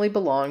originally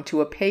belonged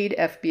to a paid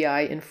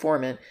FBI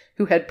informant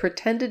who had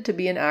pretended to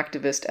be an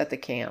activist at the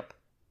camp.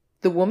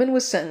 The woman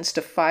was sentenced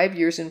to 5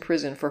 years in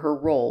prison for her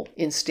role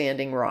in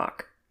Standing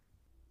Rock.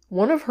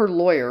 One of her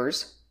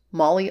lawyers,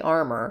 Molly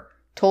Armour,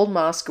 told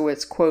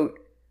Moskowitz, quote,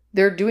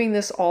 "They're doing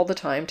this all the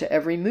time to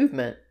every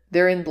movement.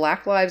 They're in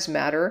Black Lives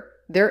Matter.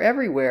 They're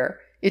everywhere.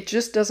 It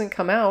just doesn't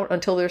come out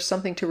until there's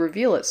something to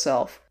reveal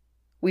itself.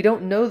 We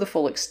don't know the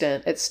full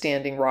extent at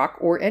Standing Rock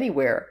or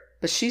anywhere,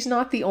 but she's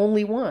not the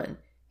only one.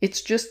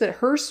 It's just that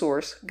her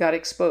source got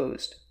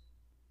exposed."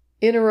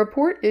 In a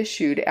report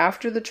issued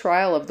after the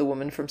trial of the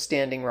woman from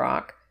Standing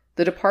Rock,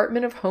 the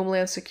Department of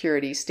Homeland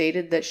Security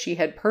stated that she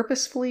had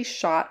purposefully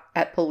shot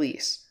at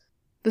police,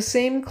 the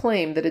same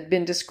claim that had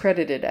been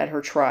discredited at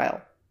her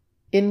trial.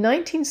 In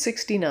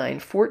 1969,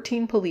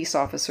 14 police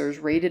officers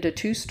raided a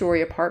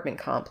 2-story apartment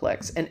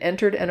complex and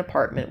entered an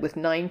apartment with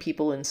 9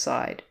 people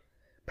inside.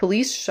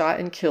 Police shot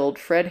and killed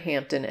Fred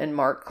Hampton and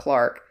Mark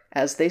Clark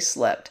as they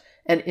slept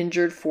and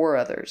injured 4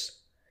 others.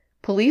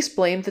 Police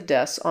blamed the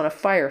deaths on a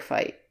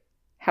firefight.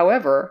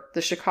 However,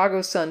 the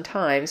Chicago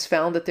Sun-Times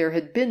found that there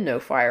had been no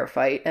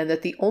firefight and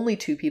that the only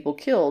 2 people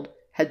killed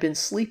had been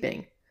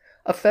sleeping.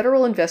 A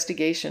federal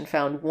investigation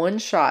found 1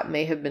 shot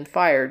may have been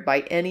fired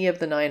by any of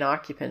the 9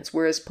 occupants,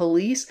 whereas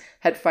police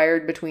had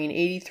fired between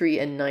 83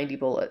 and 90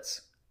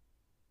 bullets.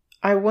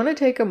 I want to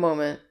take a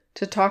moment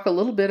to talk a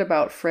little bit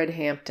about Fred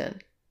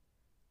Hampton,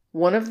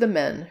 one of the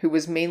men who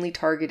was mainly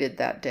targeted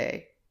that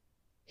day.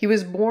 He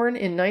was born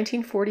in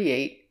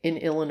 1948 in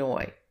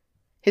Illinois.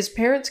 His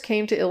parents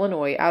came to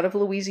Illinois out of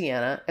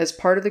Louisiana as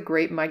part of the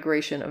Great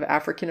Migration of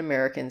African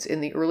Americans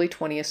in the early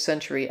 20th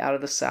century out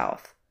of the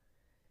South.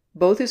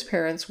 Both his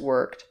parents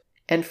worked,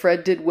 and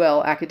Fred did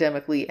well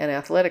academically and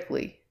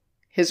athletically.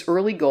 His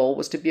early goal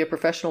was to be a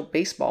professional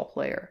baseball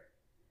player.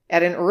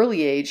 At an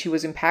early age, he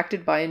was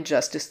impacted by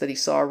injustice that he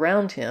saw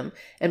around him,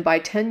 and by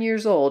 10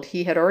 years old,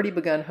 he had already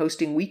begun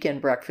hosting weekend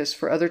breakfasts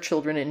for other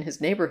children in his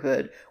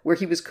neighborhood, where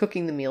he was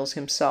cooking the meals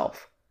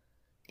himself.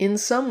 In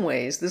some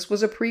ways, this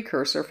was a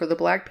precursor for the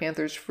Black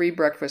Panthers' free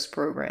breakfast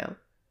program.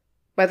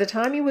 By the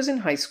time he was in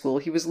high school,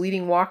 he was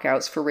leading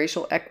walkouts for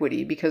racial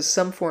equity because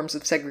some forms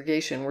of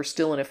segregation were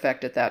still in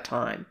effect at that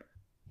time.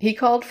 He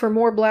called for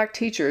more black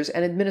teachers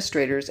and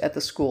administrators at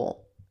the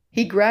school.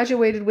 He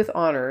graduated with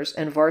honors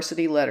and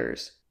varsity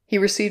letters. He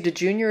received a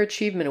Junior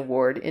Achievement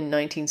Award in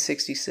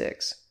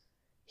 1966.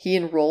 He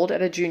enrolled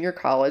at a junior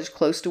college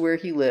close to where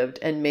he lived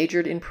and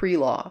majored in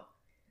pre-law.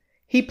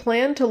 He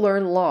planned to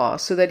learn law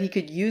so that he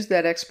could use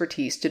that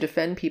expertise to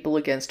defend people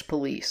against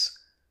police.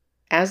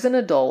 As an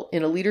adult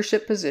in a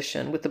leadership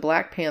position with the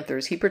Black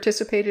Panthers, he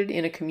participated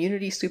in a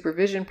community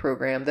supervision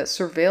program that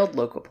surveilled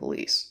local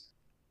police.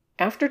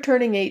 After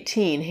turning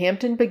 18,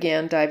 Hampton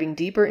began diving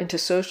deeper into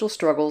social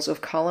struggles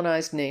of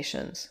colonized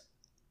nations.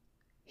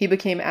 He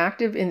became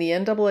active in the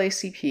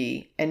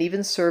NAACP and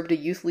even served a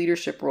youth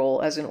leadership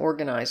role as an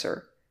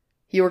organizer.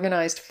 He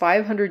organized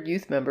 500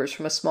 youth members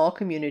from a small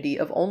community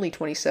of only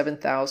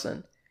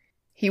 27,000.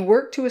 He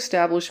worked to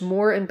establish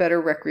more and better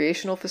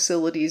recreational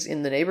facilities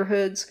in the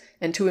neighborhoods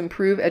and to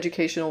improve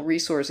educational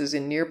resources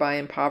in nearby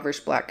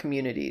impoverished black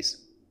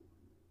communities.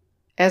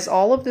 As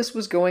all of this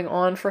was going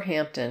on for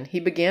Hampton, he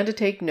began to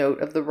take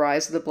note of the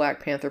rise of the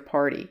Black Panther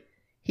Party.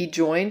 He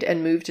joined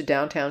and moved to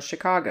downtown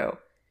Chicago.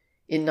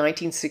 In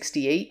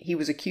 1968, he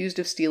was accused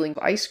of stealing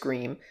ice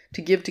cream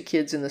to give to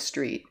kids in the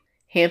street.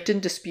 Hampton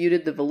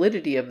disputed the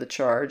validity of the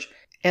charge,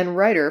 and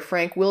writer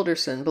Frank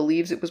Wilderson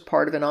believes it was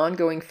part of an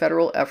ongoing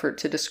federal effort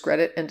to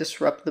discredit and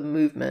disrupt the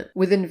movement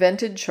with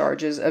invented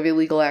charges of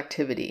illegal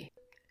activity.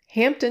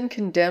 Hampton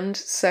condemned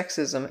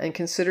sexism and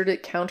considered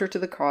it counter to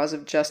the cause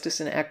of justice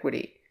and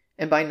equity,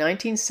 and by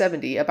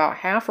 1970, about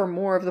half or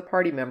more of the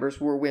party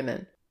members were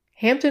women.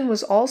 Hampton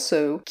was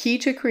also key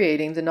to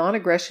creating the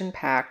Non-Aggression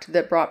Pact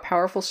that brought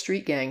powerful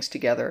street gangs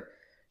together,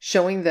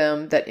 showing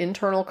them that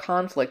internal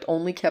conflict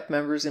only kept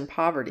members in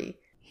poverty.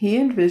 He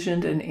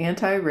envisioned an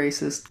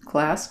anti-racist,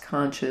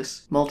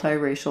 class-conscious,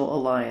 multiracial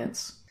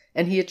alliance,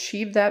 and he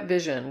achieved that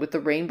vision with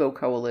the Rainbow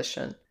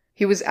Coalition.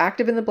 He was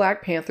active in the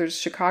Black Panthers'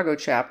 Chicago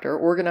chapter,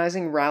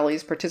 organizing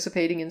rallies,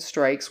 participating in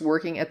strikes,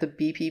 working at the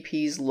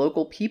BPP's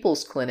local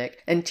People's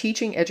Clinic, and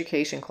teaching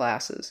education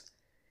classes.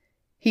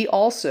 He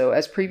also,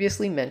 as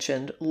previously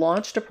mentioned,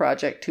 launched a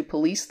project to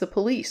police the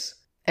police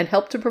and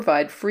helped to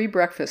provide free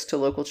breakfast to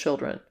local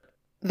children.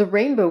 The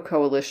Rainbow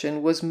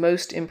Coalition was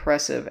most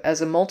impressive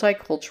as a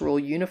multicultural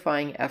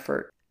unifying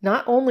effort.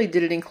 Not only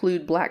did it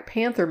include Black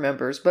Panther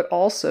members, but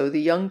also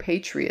the Young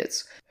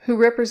Patriots, who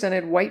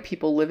represented white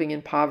people living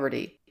in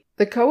poverty.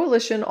 The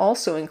coalition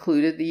also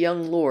included the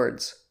Young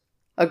Lords,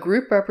 a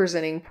group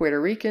representing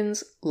Puerto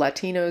Ricans,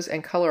 Latinos,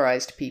 and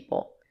colorized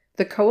people.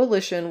 The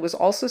coalition was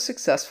also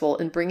successful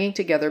in bringing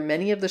together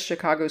many of the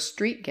Chicago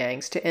street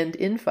gangs to end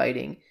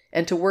infighting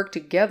and to work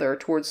together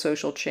towards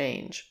social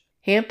change.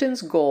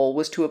 Hampton's goal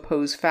was to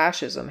oppose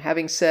fascism,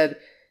 having said,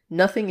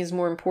 "Nothing is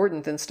more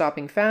important than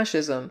stopping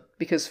fascism,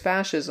 because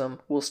fascism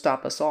will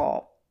stop us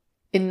all."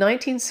 In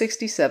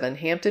 1967,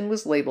 Hampton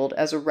was labeled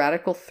as a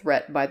radical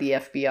threat by the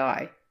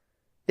FBI.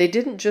 They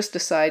didn't just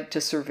decide to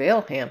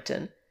surveil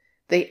Hampton,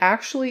 they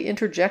actually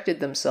interjected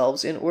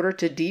themselves in order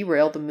to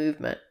derail the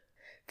movement.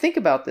 Think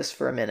about this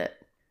for a minute.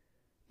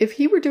 If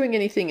he were doing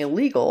anything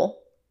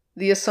illegal,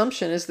 the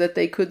assumption is that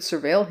they could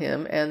surveil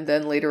him and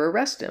then later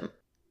arrest him.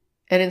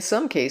 And in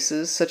some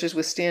cases, such as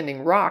with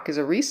Standing Rock as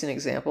a recent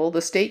example, the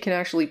state can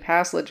actually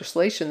pass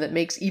legislation that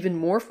makes even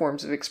more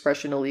forms of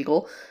expression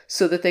illegal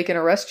so that they can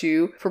arrest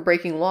you for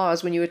breaking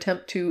laws when you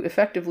attempt to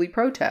effectively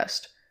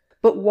protest.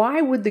 But why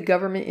would the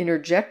government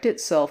interject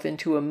itself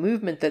into a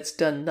movement that's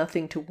done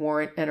nothing to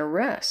warrant an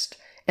arrest,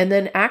 and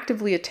then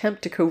actively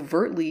attempt to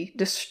covertly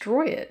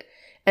destroy it?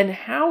 And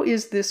how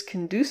is this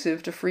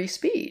conducive to free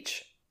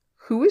speech?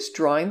 Who is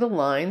drawing the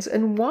lines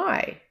and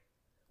why?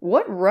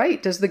 What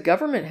right does the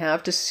government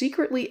have to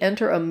secretly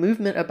enter a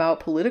movement about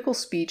political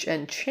speech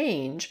and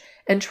change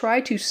and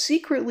try to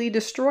secretly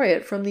destroy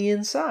it from the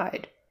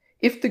inside?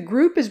 If the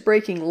group is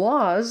breaking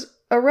laws,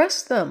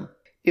 arrest them.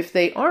 If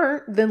they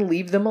aren't, then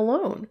leave them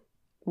alone.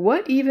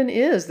 What even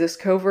is this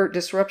covert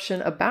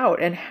disruption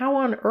about, and how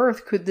on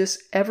earth could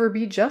this ever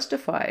be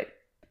justified?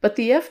 But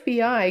the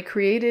FBI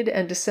created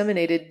and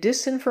disseminated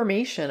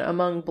disinformation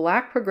among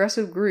Black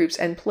progressive groups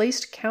and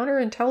placed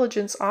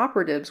counterintelligence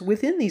operatives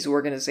within these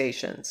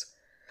organizations.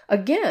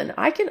 Again,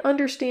 I can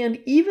understand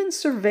even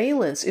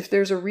surveillance if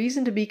there's a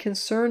reason to be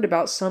concerned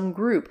about some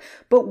group,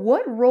 but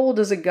what role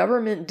does a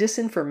government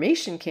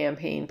disinformation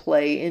campaign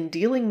play in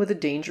dealing with a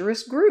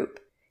dangerous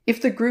group?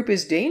 If the group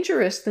is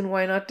dangerous, then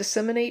why not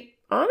disseminate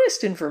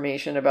honest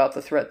information about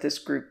the threat this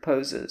group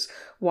poses?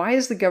 Why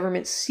is the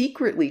government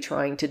secretly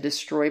trying to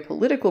destroy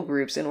political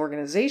groups and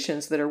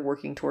organizations that are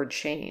working toward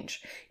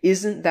change?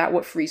 Isn't that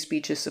what free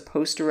speech is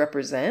supposed to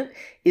represent?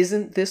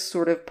 Isn't this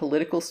sort of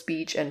political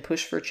speech and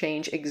push for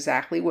change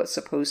exactly what's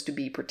supposed to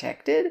be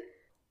protected?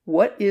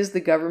 What is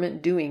the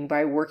government doing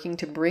by working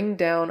to bring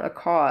down a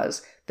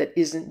cause that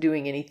isn't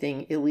doing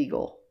anything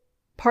illegal?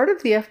 Part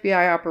of the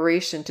FBI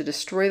operation to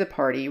destroy the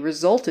party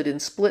resulted in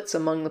splits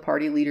among the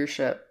party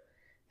leadership.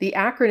 The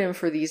acronym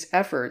for these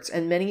efforts,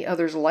 and many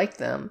others like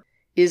them,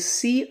 is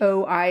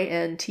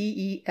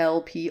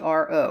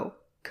COINTELPRO,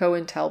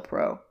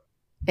 COINTELPRO.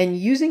 And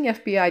using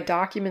FBI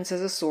documents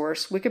as a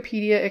source,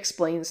 Wikipedia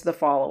explains the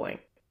following.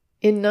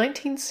 In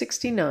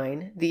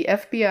 1969, the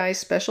FBI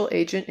special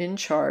agent in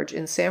charge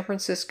in San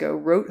Francisco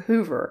wrote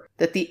Hoover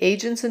that the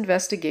agent's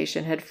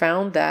investigation had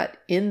found that,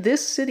 in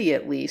this city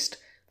at least,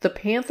 the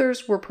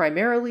Panthers were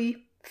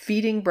primarily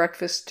feeding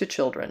breakfast to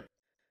children.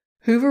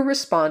 Hoover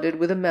responded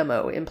with a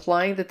memo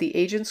implying that the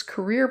agent's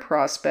career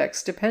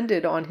prospects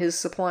depended on his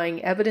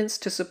supplying evidence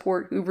to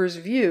support Hoover's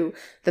view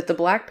that the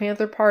Black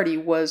Panther Party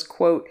was,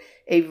 quote,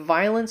 a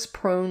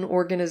violence-prone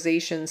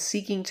organization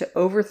seeking to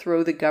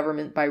overthrow the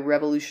government by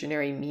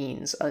revolutionary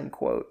means,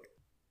 unquote.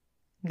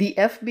 The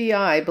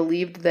FBI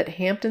believed that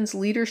Hampton's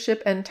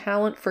leadership and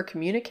talent for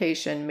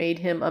communication made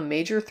him a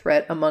major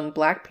threat among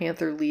Black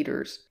Panther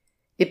leaders.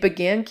 It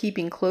began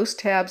keeping close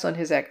tabs on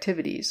his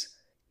activities.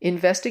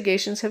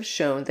 Investigations have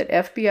shown that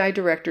FBI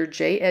Director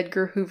J.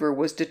 Edgar Hoover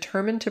was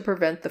determined to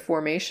prevent the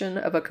formation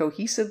of a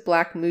cohesive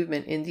Black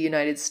movement in the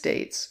United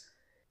States.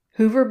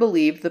 Hoover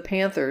believed the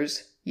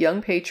Panthers,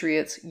 Young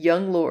Patriots,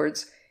 Young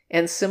Lords,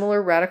 and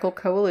similar radical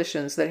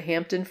coalitions that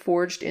Hampton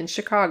forged in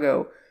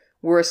Chicago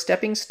were a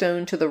stepping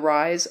stone to the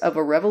rise of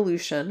a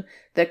revolution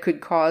that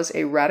could cause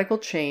a radical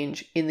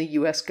change in the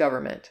U.S.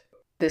 government.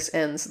 This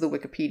ends the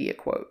Wikipedia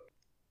quote.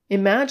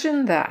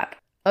 Imagine that.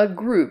 A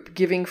group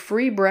giving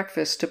free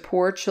breakfast to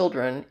poor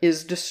children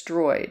is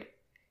destroyed,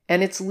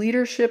 and its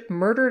leadership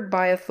murdered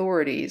by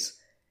authorities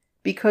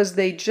because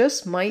they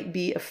just might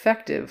be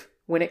effective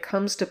when it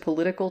comes to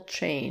political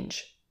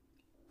change.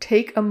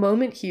 Take a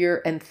moment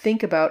here and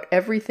think about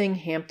everything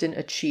Hampton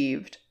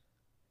achieved.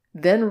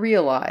 Then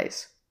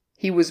realize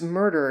he was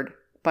murdered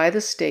by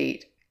the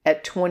state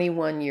at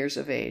 21 years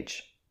of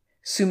age.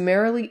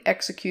 Summarily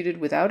executed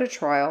without a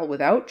trial,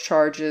 without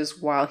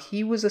charges, while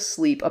he was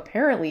asleep,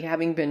 apparently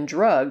having been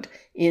drugged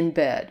in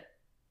bed.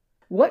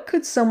 What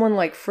could someone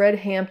like Fred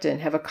Hampton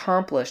have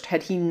accomplished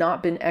had he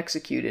not been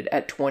executed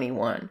at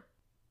 21?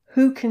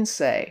 Who can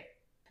say?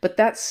 But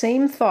that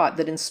same thought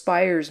that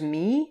inspires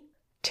me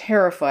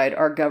terrified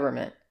our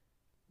government.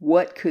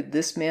 What could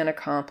this man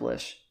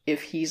accomplish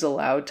if he's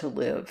allowed to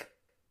live?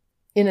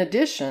 In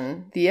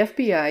addition, the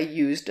FBI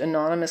used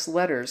anonymous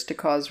letters to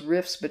cause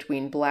rifts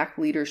between Black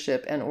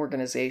leadership and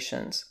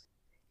organizations.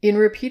 In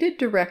repeated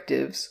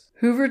directives,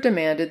 Hoover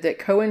demanded that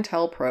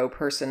COINTELPRO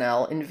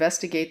personnel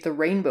investigate the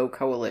Rainbow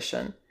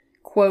Coalition,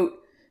 quote,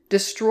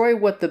 destroy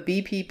what the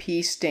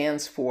BPP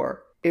stands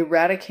for,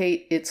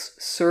 eradicate its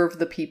Serve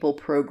the People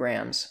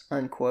programs,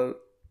 unquote.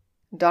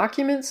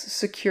 Documents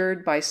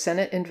secured by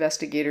Senate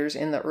investigators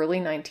in the early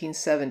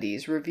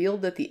 1970s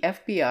revealed that the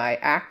FBI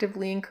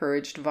actively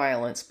encouraged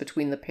violence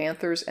between the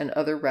Panthers and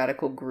other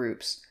radical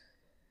groups.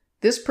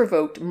 This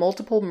provoked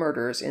multiple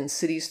murders in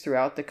cities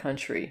throughout the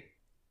country.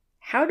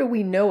 How do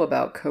we know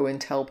about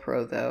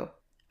COINTELPRO, though?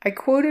 I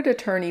quoted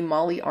attorney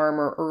Molly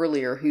Armour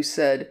earlier, who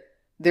said,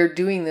 they're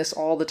doing this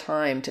all the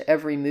time to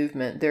every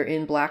movement. They're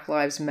in Black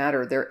Lives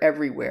Matter. They're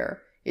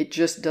everywhere. It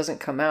just doesn't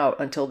come out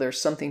until there's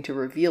something to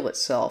reveal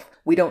itself.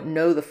 We don't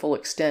know the full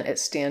extent at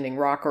Standing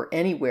Rock or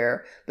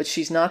anywhere, but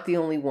she's not the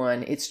only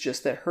one. It's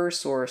just that her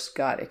source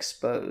got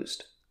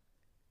exposed.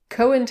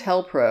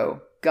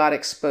 COINTELPRO got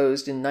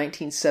exposed in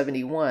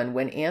 1971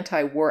 when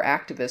anti-war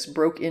activists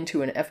broke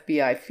into an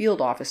FBI field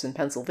office in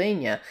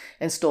Pennsylvania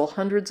and stole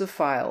hundreds of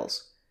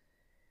files.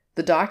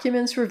 The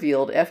documents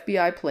revealed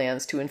FBI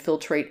plans to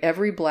infiltrate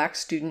every Black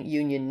student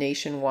union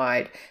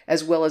nationwide,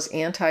 as well as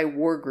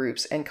anti-war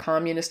groups and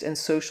communist and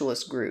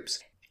socialist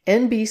groups.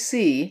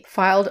 NBC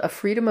filed a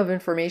Freedom of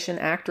Information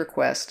Act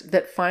request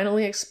that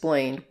finally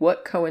explained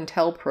what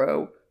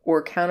COINTELPRO,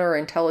 or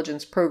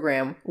Counterintelligence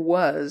Program,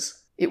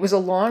 was It was a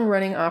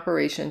long-running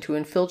operation to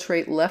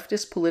infiltrate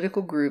leftist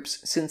political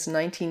groups since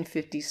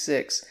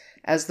 1956,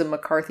 as the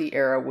McCarthy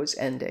era was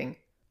ending.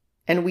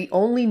 And we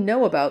only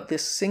know about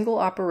this single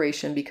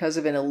operation because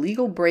of an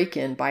illegal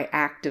break-in by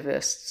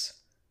activists.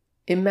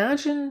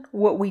 Imagine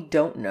what we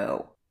don't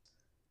know.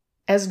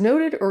 As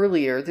noted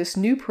earlier, this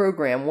new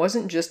program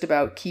wasn't just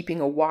about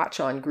keeping a watch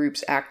on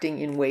groups acting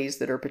in ways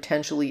that are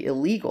potentially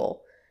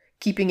illegal,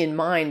 keeping in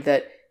mind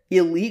that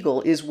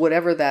illegal is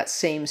whatever that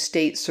same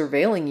state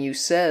surveilling you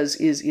says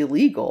is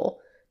illegal.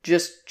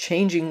 Just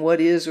changing what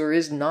is or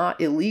is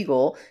not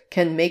illegal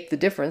can make the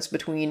difference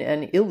between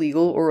an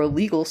illegal or a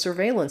legal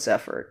surveillance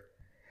effort.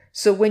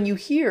 So when you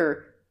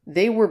hear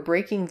they were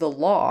breaking the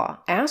law,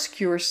 ask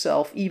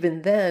yourself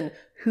even then,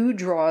 who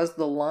draws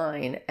the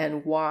line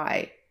and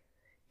why?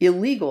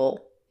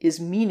 Illegal is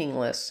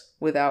meaningless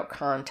without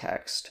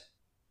context.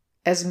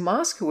 As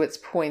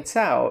Moskowitz points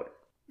out,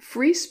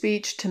 free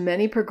speech to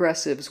many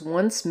progressives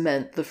once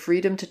meant the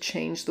freedom to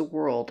change the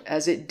world,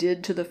 as it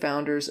did to the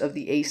founders of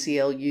the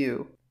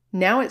ACLU.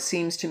 Now it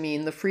seems to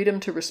mean the freedom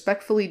to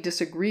respectfully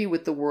disagree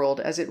with the world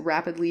as it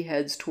rapidly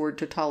heads toward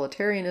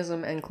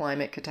totalitarianism and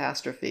climate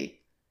catastrophe.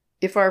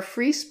 If our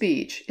free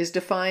speech is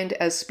defined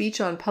as speech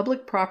on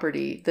public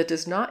property that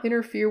does not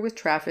interfere with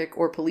traffic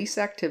or police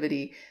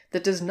activity,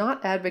 that does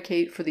not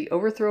advocate for the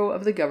overthrow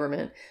of the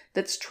government,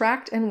 that's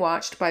tracked and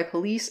watched by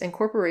police and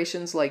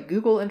corporations like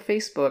Google and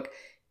Facebook,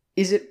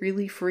 is it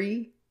really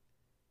free?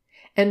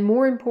 And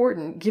more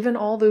important, given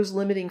all those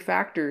limiting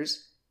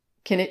factors,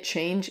 can it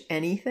change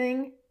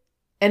anything?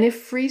 And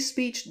if free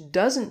speech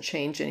doesn't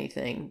change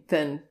anything,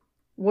 then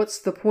what's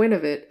the point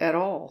of it at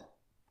all?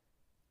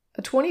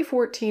 A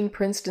 2014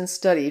 Princeton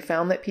study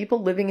found that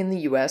people living in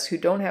the U.S. who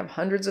don't have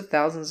hundreds of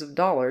thousands of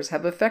dollars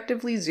have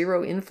effectively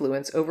zero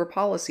influence over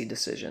policy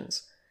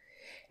decisions.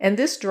 And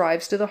this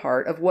drives to the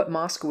heart of what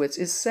Moskowitz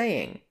is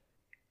saying.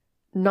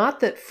 Not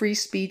that free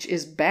speech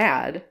is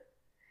bad,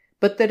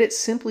 but that it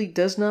simply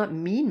does not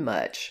mean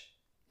much.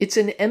 It's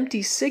an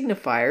empty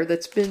signifier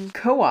that's been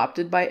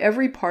co-opted by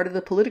every part of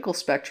the political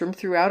spectrum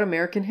throughout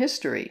American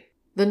history.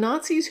 The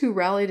Nazis who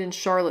rallied in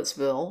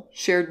Charlottesville,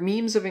 shared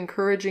memes of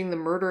encouraging the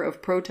murder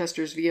of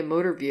protesters via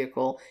motor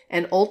vehicle,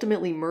 and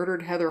ultimately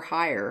murdered Heather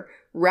Heyer,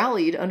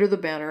 rallied under the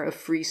banner of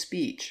free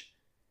speech.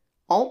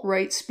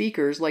 Alt-right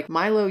speakers like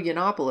Milo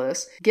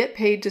Yiannopoulos get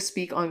paid to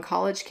speak on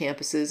college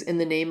campuses in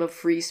the name of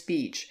free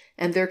speech,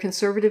 and their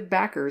conservative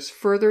backers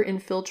further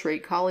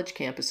infiltrate college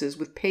campuses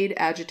with paid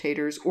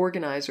agitators,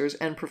 organizers,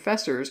 and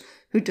professors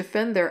who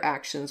defend their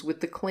actions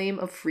with the claim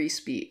of free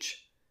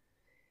speech.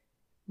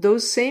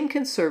 Those same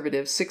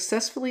conservatives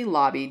successfully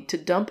lobbied to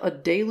dump a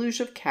deluge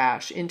of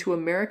cash into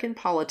American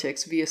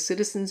politics via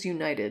Citizens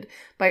United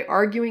by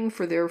arguing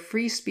for their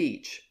free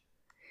speech.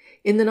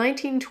 In the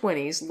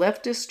 1920s,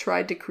 leftists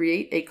tried to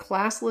create a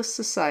classless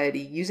society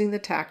using the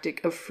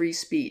tactic of free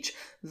speech,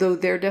 though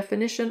their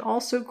definition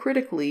also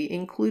critically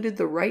included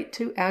the right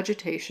to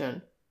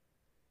agitation.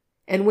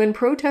 And when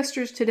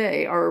protesters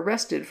today are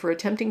arrested for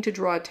attempting to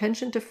draw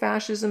attention to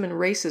fascism and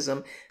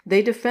racism,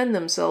 they defend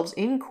themselves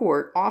in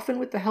court, often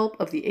with the help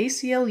of the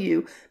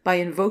ACLU, by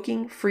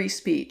invoking free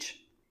speech.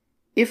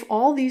 If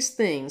all these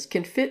things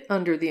can fit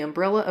under the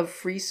umbrella of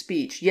free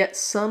speech, yet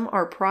some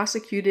are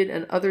prosecuted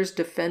and others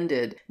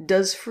defended,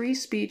 does free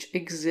speech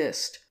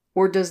exist?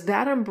 Or does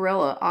that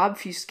umbrella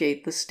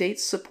obfuscate the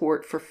state's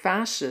support for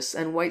fascist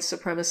and white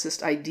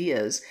supremacist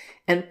ideas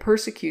and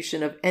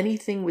persecution of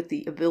anything with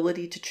the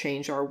ability to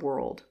change our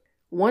world?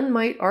 One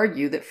might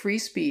argue that free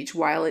speech,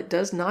 while it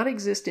does not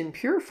exist in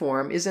pure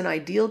form, is an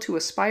ideal to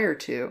aspire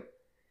to.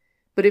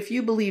 But if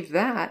you believe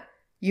that,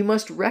 you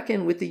must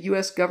reckon with the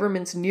U.S.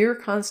 government's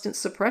near-constant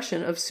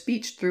suppression of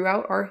speech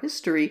throughout our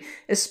history,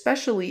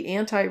 especially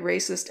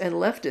anti-racist and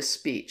leftist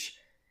speech,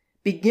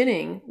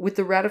 beginning with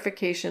the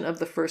ratification of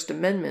the First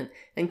Amendment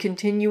and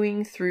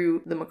continuing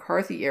through the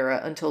McCarthy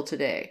era until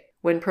today,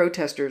 when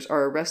protesters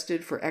are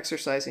arrested for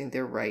exercising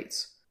their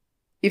rights.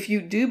 If you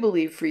do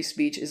believe free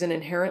speech is an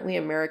inherently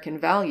American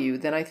value,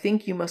 then I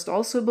think you must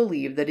also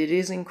believe that it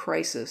is in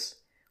crisis.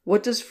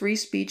 What does free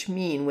speech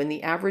mean when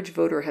the average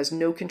voter has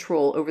no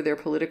control over their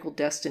political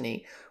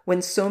destiny,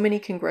 when so many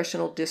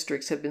congressional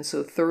districts have been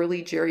so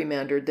thoroughly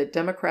gerrymandered that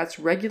Democrats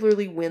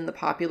regularly win the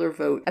popular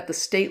vote at the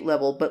state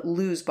level but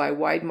lose by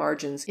wide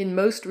margins in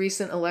most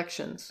recent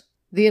elections?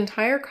 The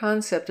entire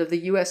concept of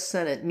the U.S.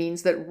 Senate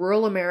means that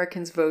rural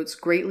Americans' votes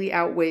greatly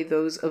outweigh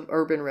those of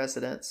urban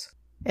residents.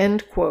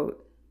 End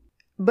quote.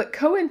 But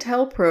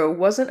COINTELPRO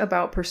wasn't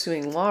about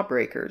pursuing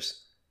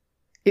lawbreakers.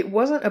 It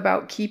wasn't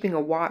about keeping a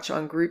watch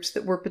on groups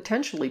that were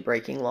potentially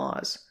breaking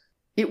laws.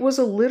 It was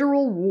a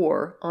literal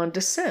war on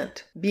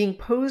dissent being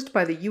posed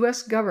by the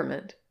U.S.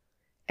 government,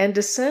 and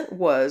dissent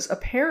was,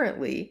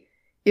 apparently,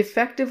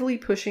 effectively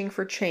pushing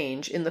for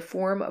change in the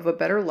form of a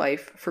better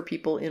life for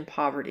people in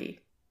poverty.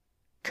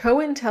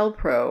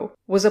 COINTELPRO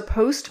was a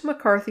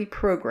post-McCarthy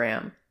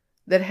program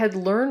that had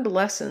learned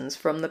lessons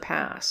from the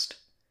past.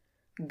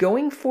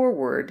 Going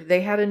forward,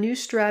 they had a new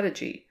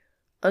strategy: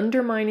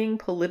 undermining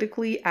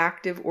politically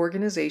active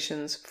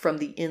organizations from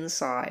the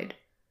inside.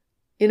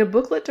 In a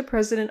booklet to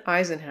President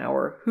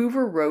Eisenhower,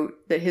 Hoover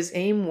wrote that his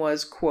aim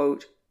was,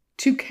 quote,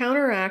 to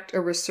counteract a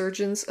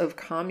resurgence of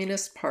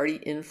Communist Party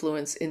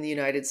influence in the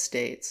United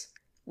States.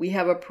 We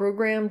have a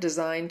program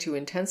designed to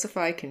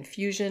intensify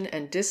confusion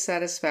and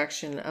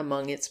dissatisfaction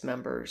among its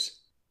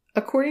members.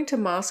 According to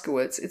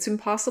Moskowitz, it's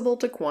impossible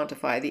to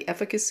quantify the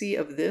efficacy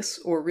of this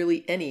or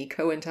really any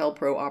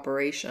COINTELPRO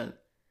operation.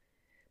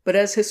 But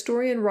as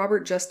historian Robert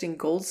Justin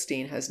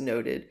Goldstein has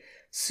noted,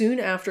 soon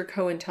after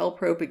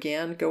COINTELPRO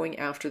began going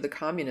after the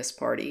Communist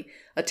Party,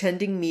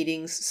 attending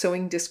meetings,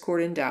 sowing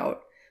discord and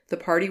doubt, the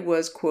party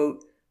was,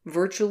 quote,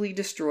 virtually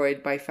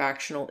destroyed by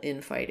factional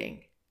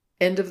infighting.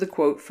 End of the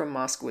quote from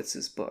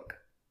Moskowitz's book.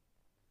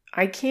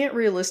 I can't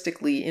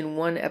realistically in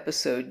one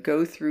episode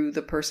go through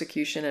the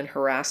persecution and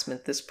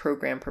harassment this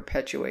program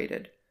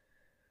perpetuated.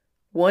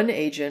 One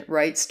agent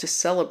writes to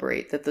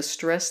celebrate that the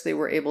stress they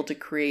were able to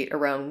create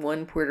around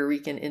one Puerto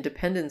Rican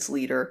independence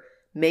leader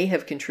may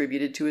have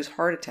contributed to his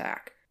heart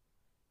attack.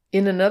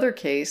 In another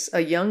case,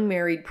 a young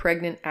married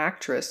pregnant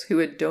actress who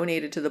had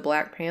donated to the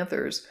Black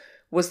Panthers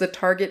was the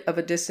target of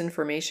a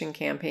disinformation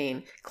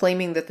campaign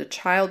claiming that the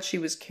child she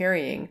was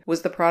carrying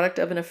was the product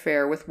of an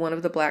affair with one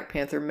of the Black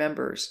Panther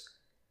members.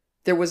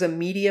 There was a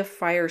media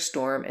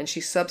firestorm and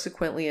she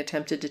subsequently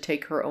attempted to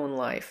take her own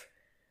life.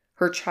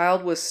 Her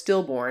child was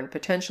stillborn,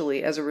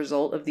 potentially as a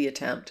result of the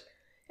attempt,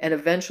 and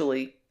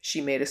eventually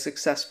she made a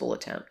successful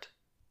attempt.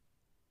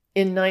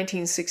 In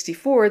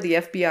 1964, the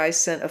FBI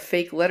sent a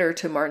fake letter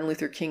to Martin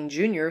Luther King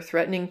Jr.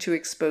 threatening to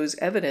expose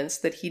evidence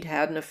that he'd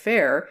had an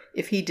affair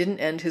if he didn't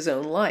end his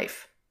own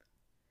life.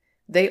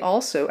 They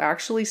also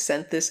actually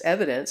sent this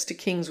evidence to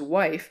King's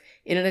wife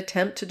in an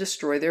attempt to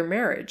destroy their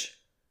marriage.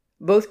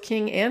 Both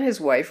King and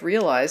his wife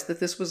realized that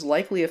this was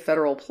likely a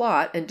federal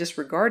plot and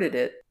disregarded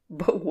it,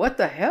 but what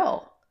the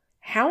hell?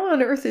 How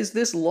on earth is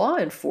this law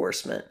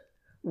enforcement?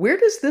 Where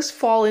does this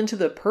fall into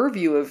the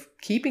purview of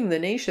keeping the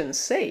nation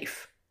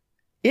safe?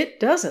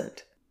 It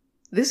doesn't.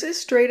 This is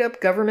straight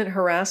up government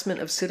harassment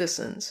of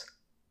citizens.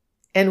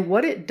 And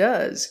what it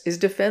does is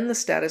defend the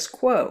status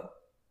quo.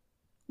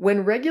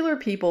 When regular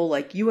people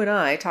like you and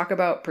I talk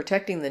about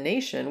protecting the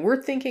nation,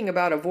 we're thinking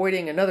about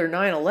avoiding another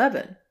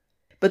 9/11.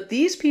 But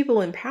these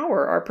people in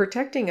power are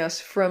protecting us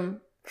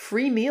from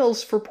free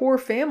meals for poor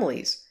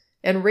families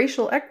and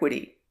racial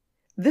equity.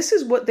 This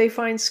is what they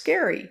find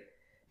scary.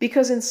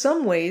 Because in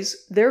some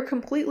ways, they're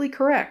completely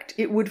correct.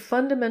 It would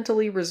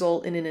fundamentally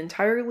result in an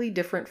entirely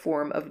different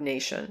form of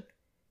nation.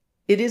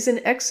 It is an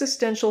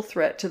existential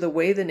threat to the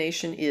way the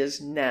nation is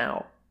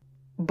now.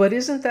 But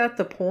isn't that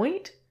the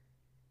point?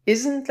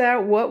 Isn't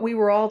that what we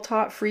were all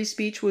taught free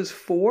speech was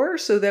for?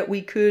 So that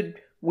we could,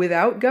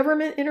 without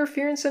government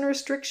interference and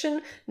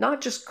restriction,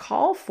 not just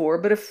call for,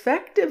 but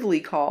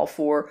effectively call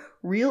for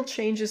real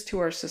changes to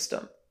our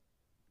system.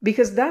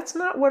 Because that's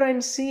not what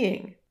I'm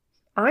seeing.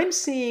 I'm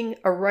seeing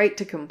a right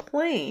to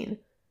complain,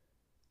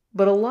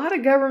 but a lot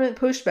of government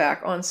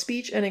pushback on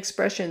speech and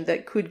expression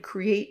that could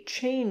create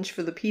change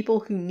for the people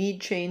who need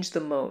change the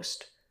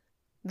most.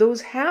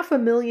 Those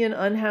 500,000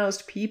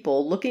 unhoused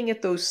people looking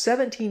at those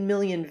 17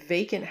 million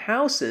vacant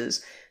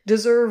houses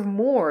deserve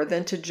more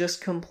than to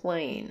just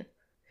complain.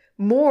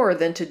 More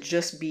than to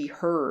just be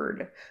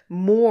heard.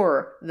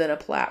 More than a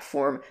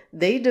platform.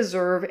 They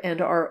deserve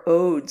and are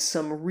owed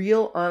some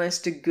real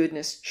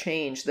honest-to-goodness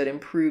change that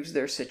improves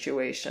their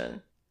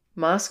situation.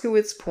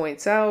 Moskowitz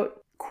points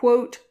out,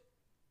 quote,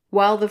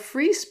 while the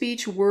free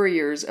speech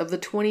warriors of the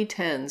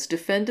 2010s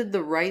defended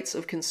the rights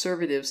of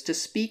conservatives to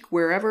speak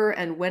wherever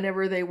and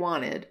whenever they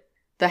wanted,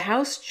 the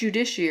House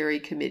Judiciary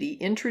Committee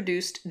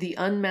introduced the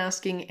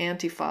Unmasking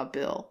Antifa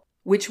bill,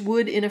 which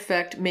would in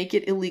effect make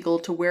it illegal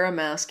to wear a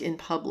mask in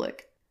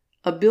public.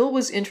 A bill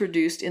was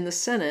introduced in the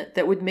Senate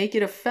that would make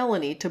it a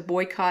felony to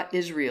boycott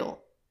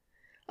Israel.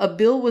 A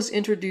bill was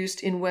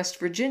introduced in West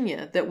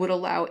Virginia that would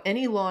allow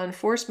any law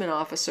enforcement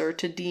officer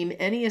to deem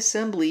any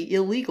assembly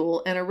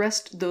illegal and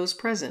arrest those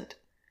present.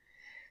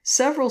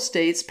 Several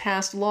states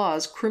passed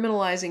laws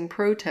criminalizing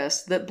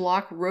protests that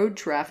block road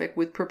traffic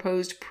with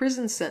proposed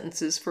prison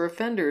sentences for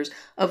offenders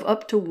of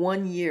up to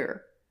 1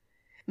 year.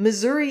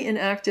 Missouri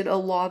enacted a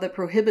law that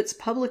prohibits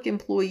public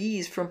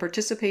employees from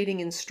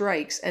participating in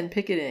strikes and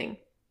picketing.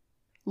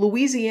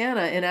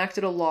 Louisiana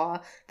enacted a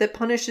law that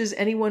punishes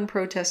anyone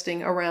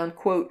protesting around,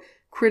 quote,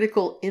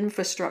 critical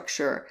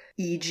infrastructure,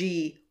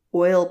 e.g.,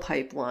 oil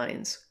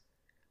pipelines,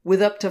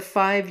 with up to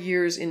 5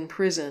 years in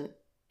prison.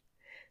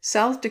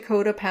 South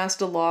Dakota passed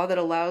a law that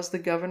allows the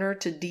governor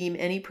to deem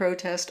any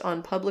protest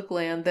on public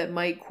land that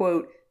might,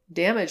 quote,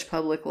 damage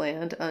public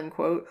land,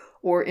 unquote,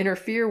 or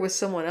interfere with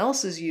someone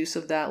else's use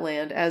of that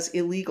land as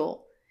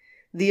illegal.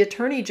 The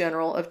Attorney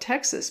General of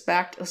Texas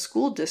backed a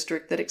school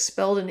district that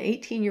expelled an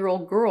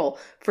 18-year-old girl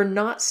for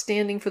not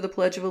standing for the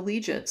Pledge of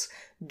Allegiance.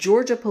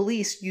 Georgia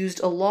police used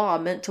a law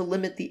meant to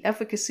limit the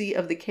efficacy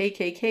of the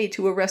KKK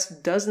to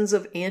arrest dozens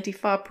of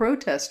Antifa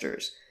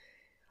protesters.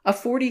 A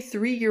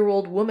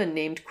 43-year-old woman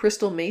named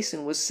Crystal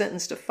Mason was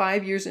sentenced to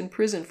 5 years in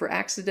prison for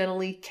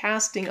accidentally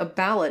casting a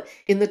ballot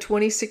in the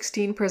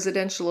 2016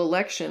 presidential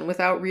election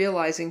without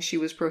realizing she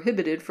was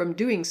prohibited from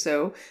doing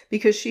so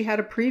because she had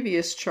a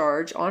previous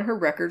charge on her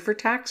record for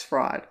tax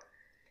fraud.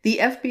 The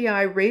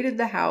FBI raided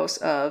the house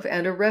of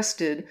and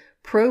arrested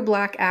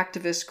pro-black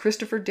activist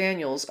Christopher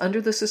Daniels under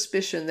the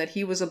suspicion that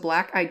he was a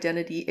black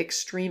identity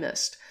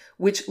extremist,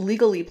 which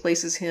legally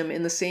places him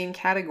in the same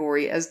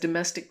category as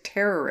domestic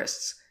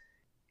terrorists.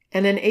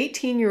 And an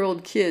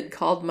 18-year-old kid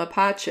called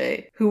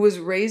Mapache, who was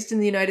raised in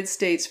the United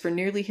States for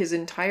nearly his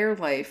entire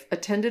life,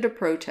 attended a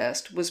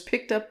protest, was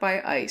picked up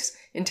by ICE,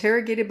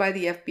 interrogated by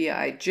the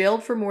FBI,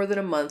 jailed for more than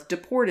a month,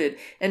 deported,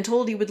 and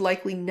told he would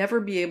likely never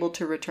be able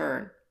to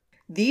return.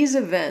 These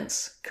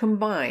events,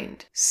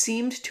 combined,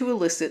 seemed to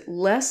elicit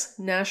less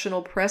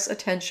national press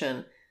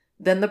attention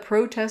than the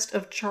protest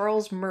of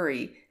Charles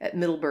Murray at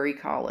Middlebury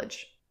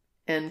College.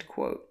 End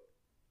quote.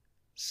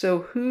 So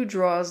who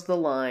draws the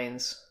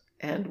lines?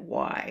 And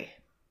why?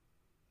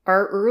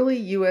 Our early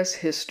U.S.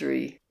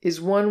 history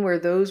is one where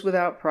those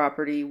without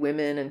property,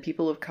 women, and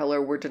people of color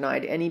were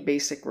denied any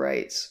basic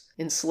rights,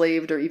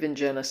 enslaved or even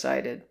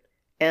genocided.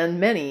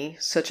 And many,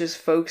 such as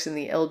folks in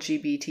the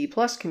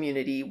LGBT+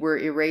 community, were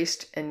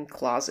erased and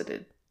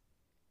closeted.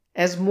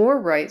 As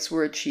more rights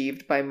were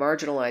achieved by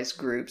marginalized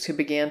groups who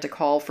began to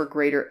call for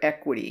greater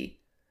equity,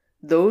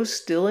 those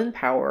still in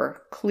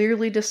power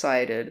clearly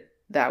decided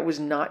that was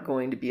not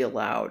going to be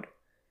allowed.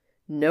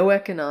 No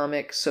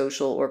economic,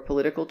 social, or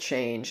political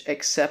change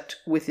except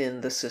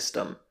within the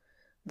system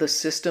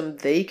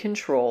they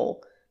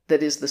control,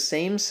 that is the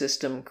same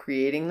system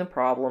creating the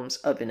problems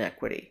of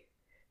inequity.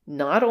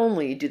 Not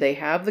only do they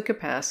have the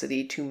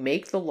capacity to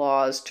make the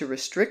laws to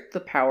restrict the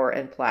power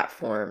and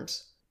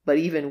platforms, but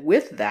even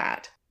with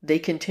that, they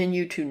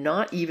continue to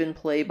not even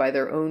play by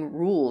their own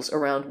rules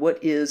around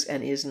what is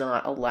and is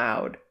not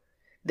allowed.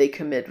 They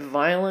commit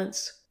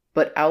violence,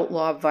 but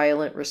outlaw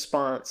violent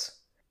response.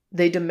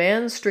 They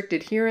demand strict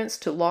adherence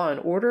to law and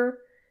order,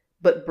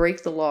 but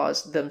break the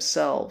laws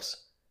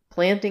themselves,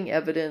 planting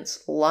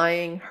evidence,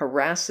 lying,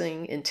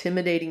 harassing,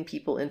 intimidating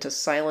people into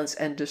silence,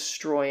 and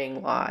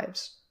destroying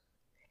lives.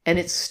 And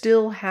it's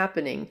still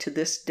happening to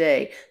this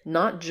day,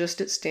 not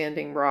just at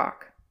Standing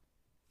Rock.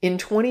 In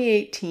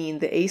 2018,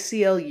 the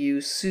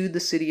ACLU sued the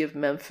city of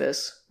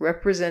Memphis,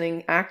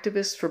 representing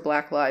activists for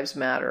Black Lives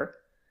Matter.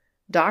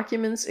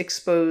 Documents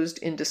exposed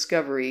in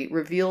discovery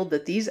revealed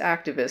that these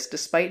activists,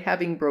 despite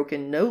having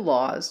broken no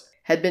laws,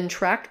 had been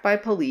tracked by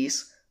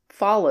police,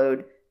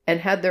 followed, and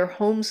had their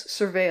homes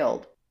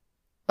surveilled.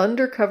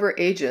 Undercover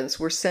agents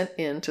were sent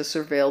in to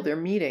surveil their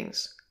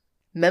meetings.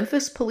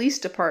 Memphis Police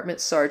Department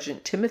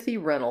Sergeant Timothy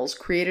Reynolds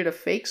created a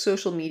fake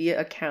social media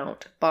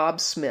account, Bob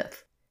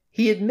Smith.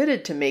 He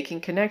admitted to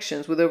making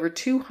connections with over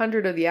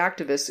 200 of the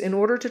activists in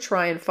order to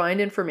try and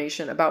find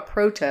information about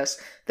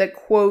protests that,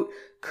 quote,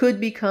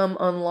 could become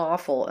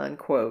unlawful,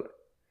 unquote.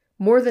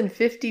 More than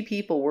 50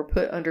 people were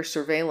put under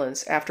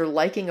surveillance after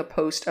liking a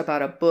post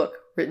about a book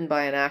written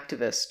by an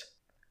activist.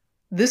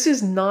 This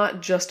is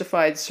not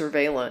justified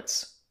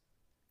surveillance.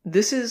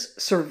 This is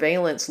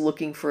surveillance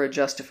looking for a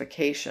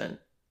justification.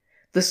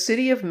 The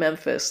city of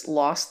Memphis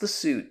lost the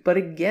suit, but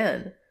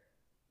again,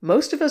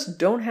 most of us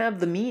don't have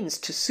the means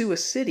to sue a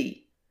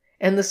city,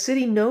 and the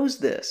city knows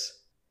this.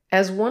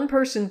 As one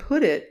person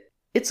put it,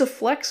 it's a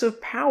flex of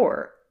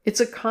power. It's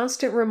a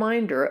constant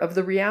reminder of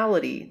the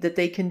reality that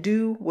they can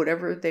do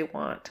whatever they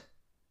want.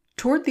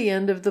 Toward the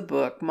end of the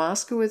book,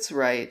 Moskowitz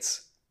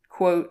writes,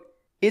 quote,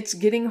 "It's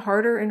getting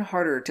harder and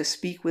harder to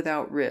speak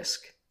without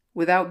risk,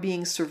 without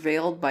being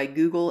surveilled by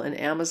Google and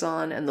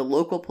Amazon and the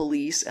local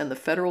police and the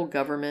federal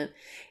government.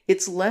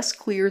 It's less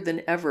clear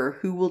than ever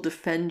who will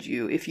defend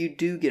you if you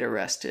do get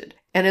arrested,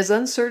 and as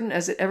uncertain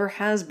as it ever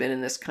has been in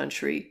this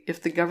country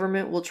if the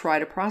government will try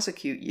to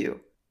prosecute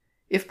you.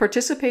 If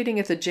participating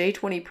at the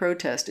J20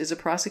 protest is a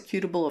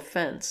prosecutable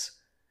offense,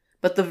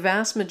 but the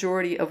vast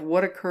majority of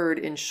what occurred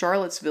in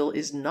Charlottesville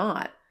is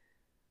not,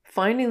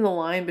 finding the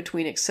line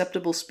between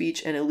acceptable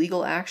speech and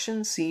illegal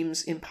action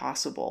seems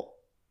impossible.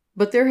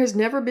 But there has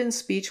never been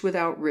speech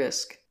without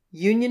risk.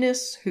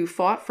 Unionists who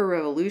fought for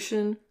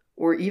revolution,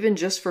 or even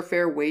just for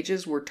fair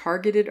wages, were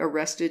targeted,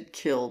 arrested,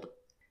 killed.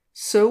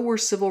 So were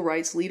civil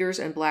rights leaders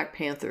and Black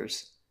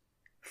Panthers.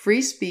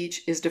 Free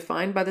speech is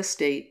defined by the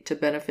state to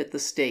benefit the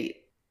state.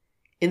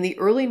 In the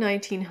early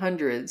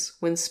 1900s,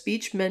 when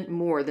speech meant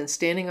more than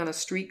standing on a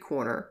street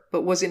corner,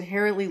 but was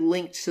inherently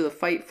linked to the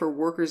fight for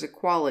workers'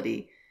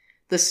 equality,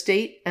 the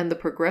state and the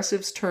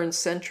progressives turned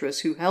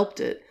centrists who helped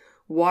it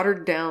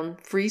watered down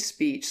free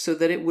speech so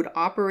that it would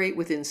operate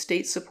within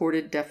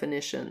state-supported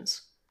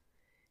definitions.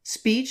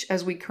 Speech,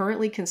 as we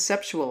currently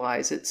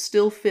conceptualize it,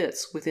 still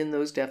fits within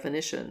those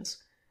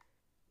definitions.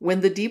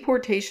 When the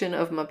deportation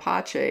of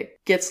Mapache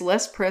gets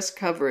less press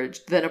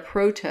coverage than a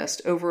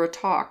protest over a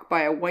talk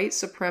by a white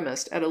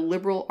supremacist at a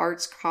liberal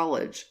arts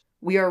college,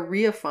 we are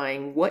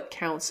reifying what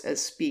counts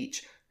as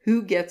speech,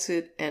 who gets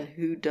it and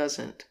who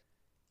doesn't.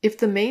 If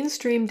the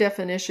mainstream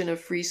definition of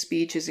free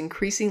speech is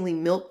increasingly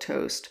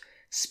milquetoast,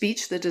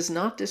 speech that does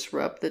not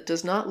disrupt, that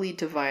does not lead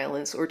to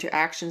violence or to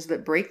actions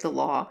that break the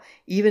law,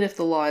 even if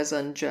the law is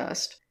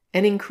unjust,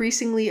 and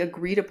increasingly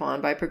agreed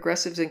upon by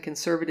progressives and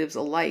conservatives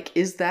alike,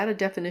 is that a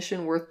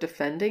definition worth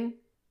defending?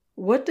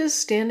 What does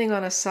standing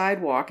on a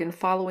sidewalk and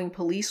following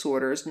police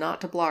orders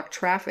not to block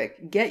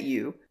traffic get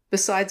you,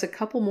 besides a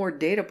couple more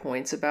data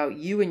points about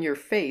you and your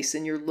face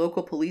in your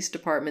local police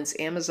department's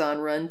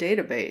Amazon-run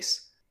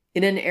database?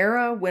 In an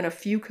era when a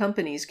few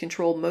companies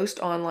control most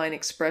online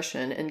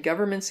expression and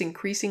governments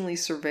increasingly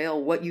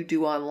surveil what you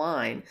do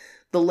online,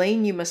 the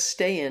lane you must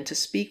stay in to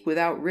speak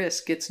without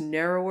risk gets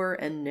narrower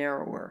and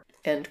narrower."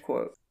 End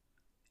quote.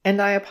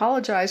 And I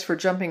apologize for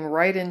jumping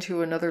right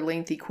into another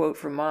lengthy quote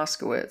from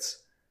Moskowitz,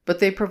 but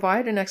they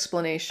provide an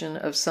explanation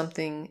of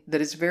something that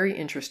is very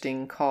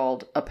interesting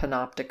called a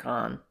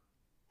panopticon.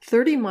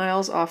 30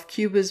 miles off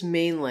Cuba's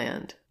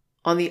mainland,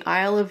 on the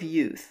Isle of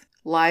Youth,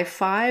 lie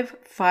 5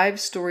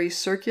 five-story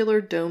circular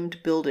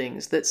domed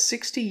buildings that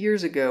 60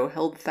 years ago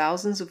held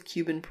thousands of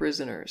Cuban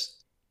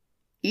prisoners.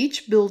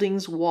 Each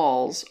building's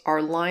walls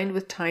are lined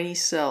with tiny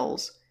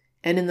cells,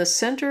 and in the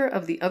center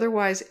of the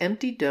otherwise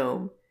empty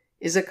dome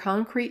is a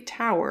concrete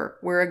tower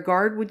where a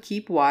guard would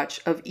keep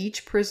watch of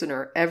each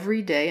prisoner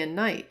every day and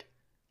night,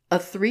 a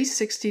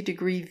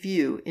 360-degree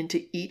view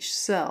into each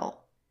cell.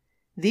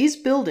 These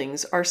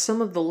buildings are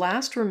some of the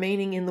last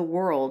remaining in the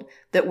world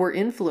that were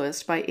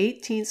influenced by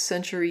 18th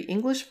century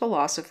English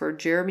philosopher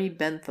Jeremy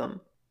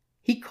Bentham.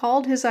 He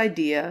called his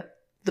idea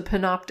the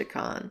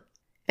Panopticon,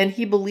 and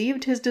he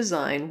believed his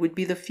design would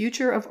be the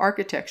future of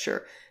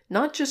architecture,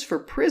 not just for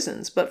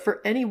prisons, but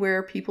for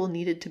anywhere people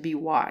needed to be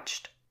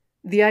watched.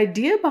 The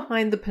idea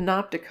behind the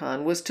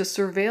Panopticon was to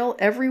surveil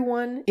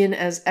everyone in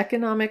as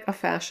economic a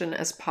fashion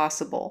as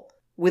possible.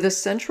 With a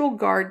central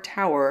guard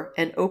tower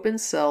and open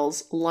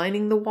cells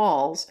lining the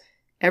walls,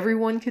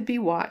 everyone could be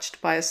watched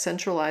by a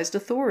centralized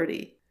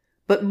authority.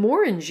 But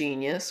more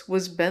ingenious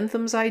was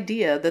Bentham's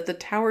idea that the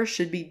tower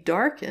should be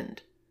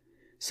darkened,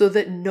 so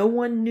that no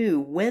one knew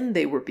when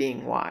they were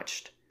being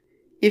watched.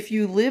 If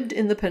you lived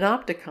in the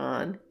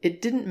Panopticon,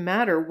 it didn't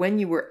matter when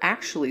you were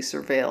actually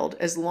surveilled,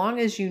 as long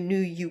as you knew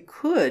you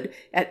could,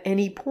 at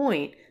any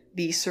point,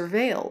 be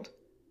surveilled.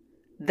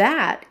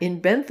 That, in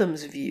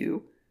Bentham's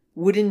view,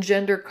 would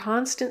engender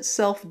constant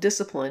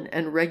self-discipline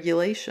and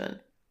regulation.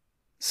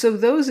 So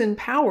those in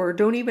power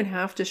don't even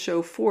have to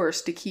show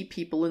force to keep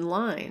people in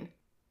line.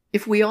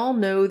 If we all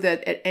know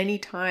that at any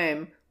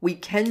time we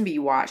can be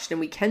watched and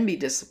we can be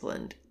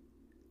disciplined,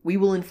 we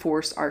will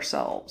enforce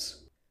ourselves.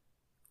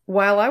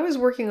 While I was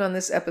working on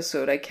this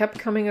episode, I kept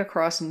coming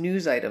across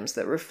news items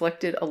that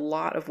reflected a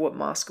lot of what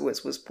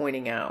Moskowitz was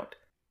pointing out.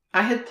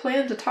 I had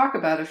planned to talk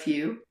about a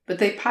few, but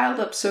they piled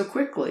up so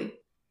quickly.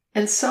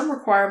 And some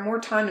require more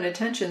time and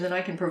attention than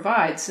I can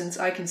provide, since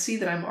I can see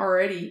that I'm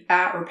already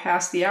at or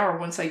past the hour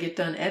once I get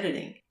done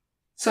editing.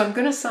 So I'm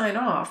going to sign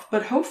off,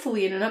 but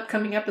hopefully in an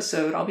upcoming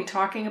episode I'll be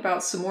talking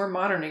about some more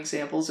modern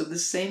examples of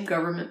this same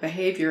government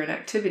behavior and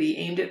activity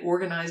aimed at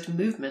organized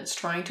movements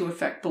trying to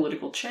effect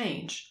political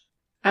change.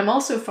 I'm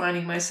also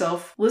finding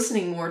myself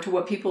listening more to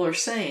what people are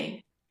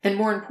saying, and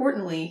more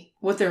importantly,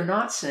 what they're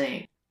not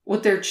saying,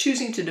 what they're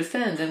choosing to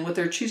defend and what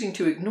they're choosing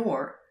to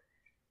ignore.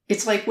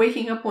 It's like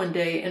waking up one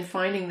day and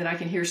finding that I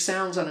can hear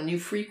sounds on a new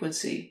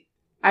frequency.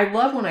 I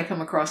love when I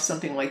come across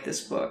something like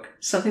this book,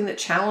 something that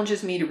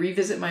challenges me to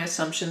revisit my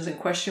assumptions and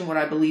question what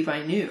I believe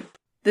I knew.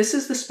 This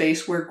is the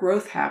space where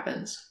growth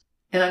happens,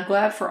 and I'm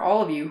glad for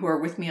all of you who are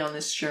with me on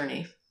this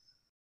journey.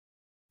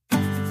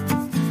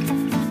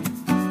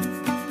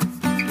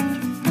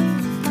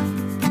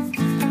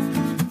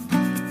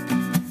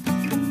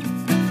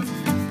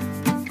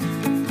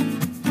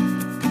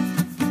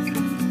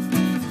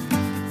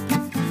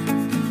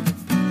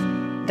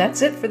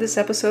 That's it for this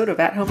episode of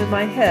At Home in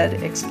My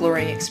Head,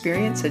 exploring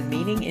experience and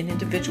meaning in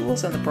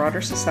individuals and the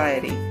broader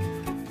society.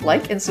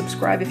 Like and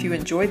subscribe if you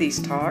enjoy these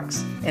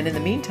talks, and in the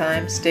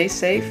meantime, stay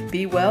safe,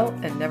 be well,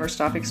 and never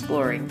stop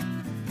exploring.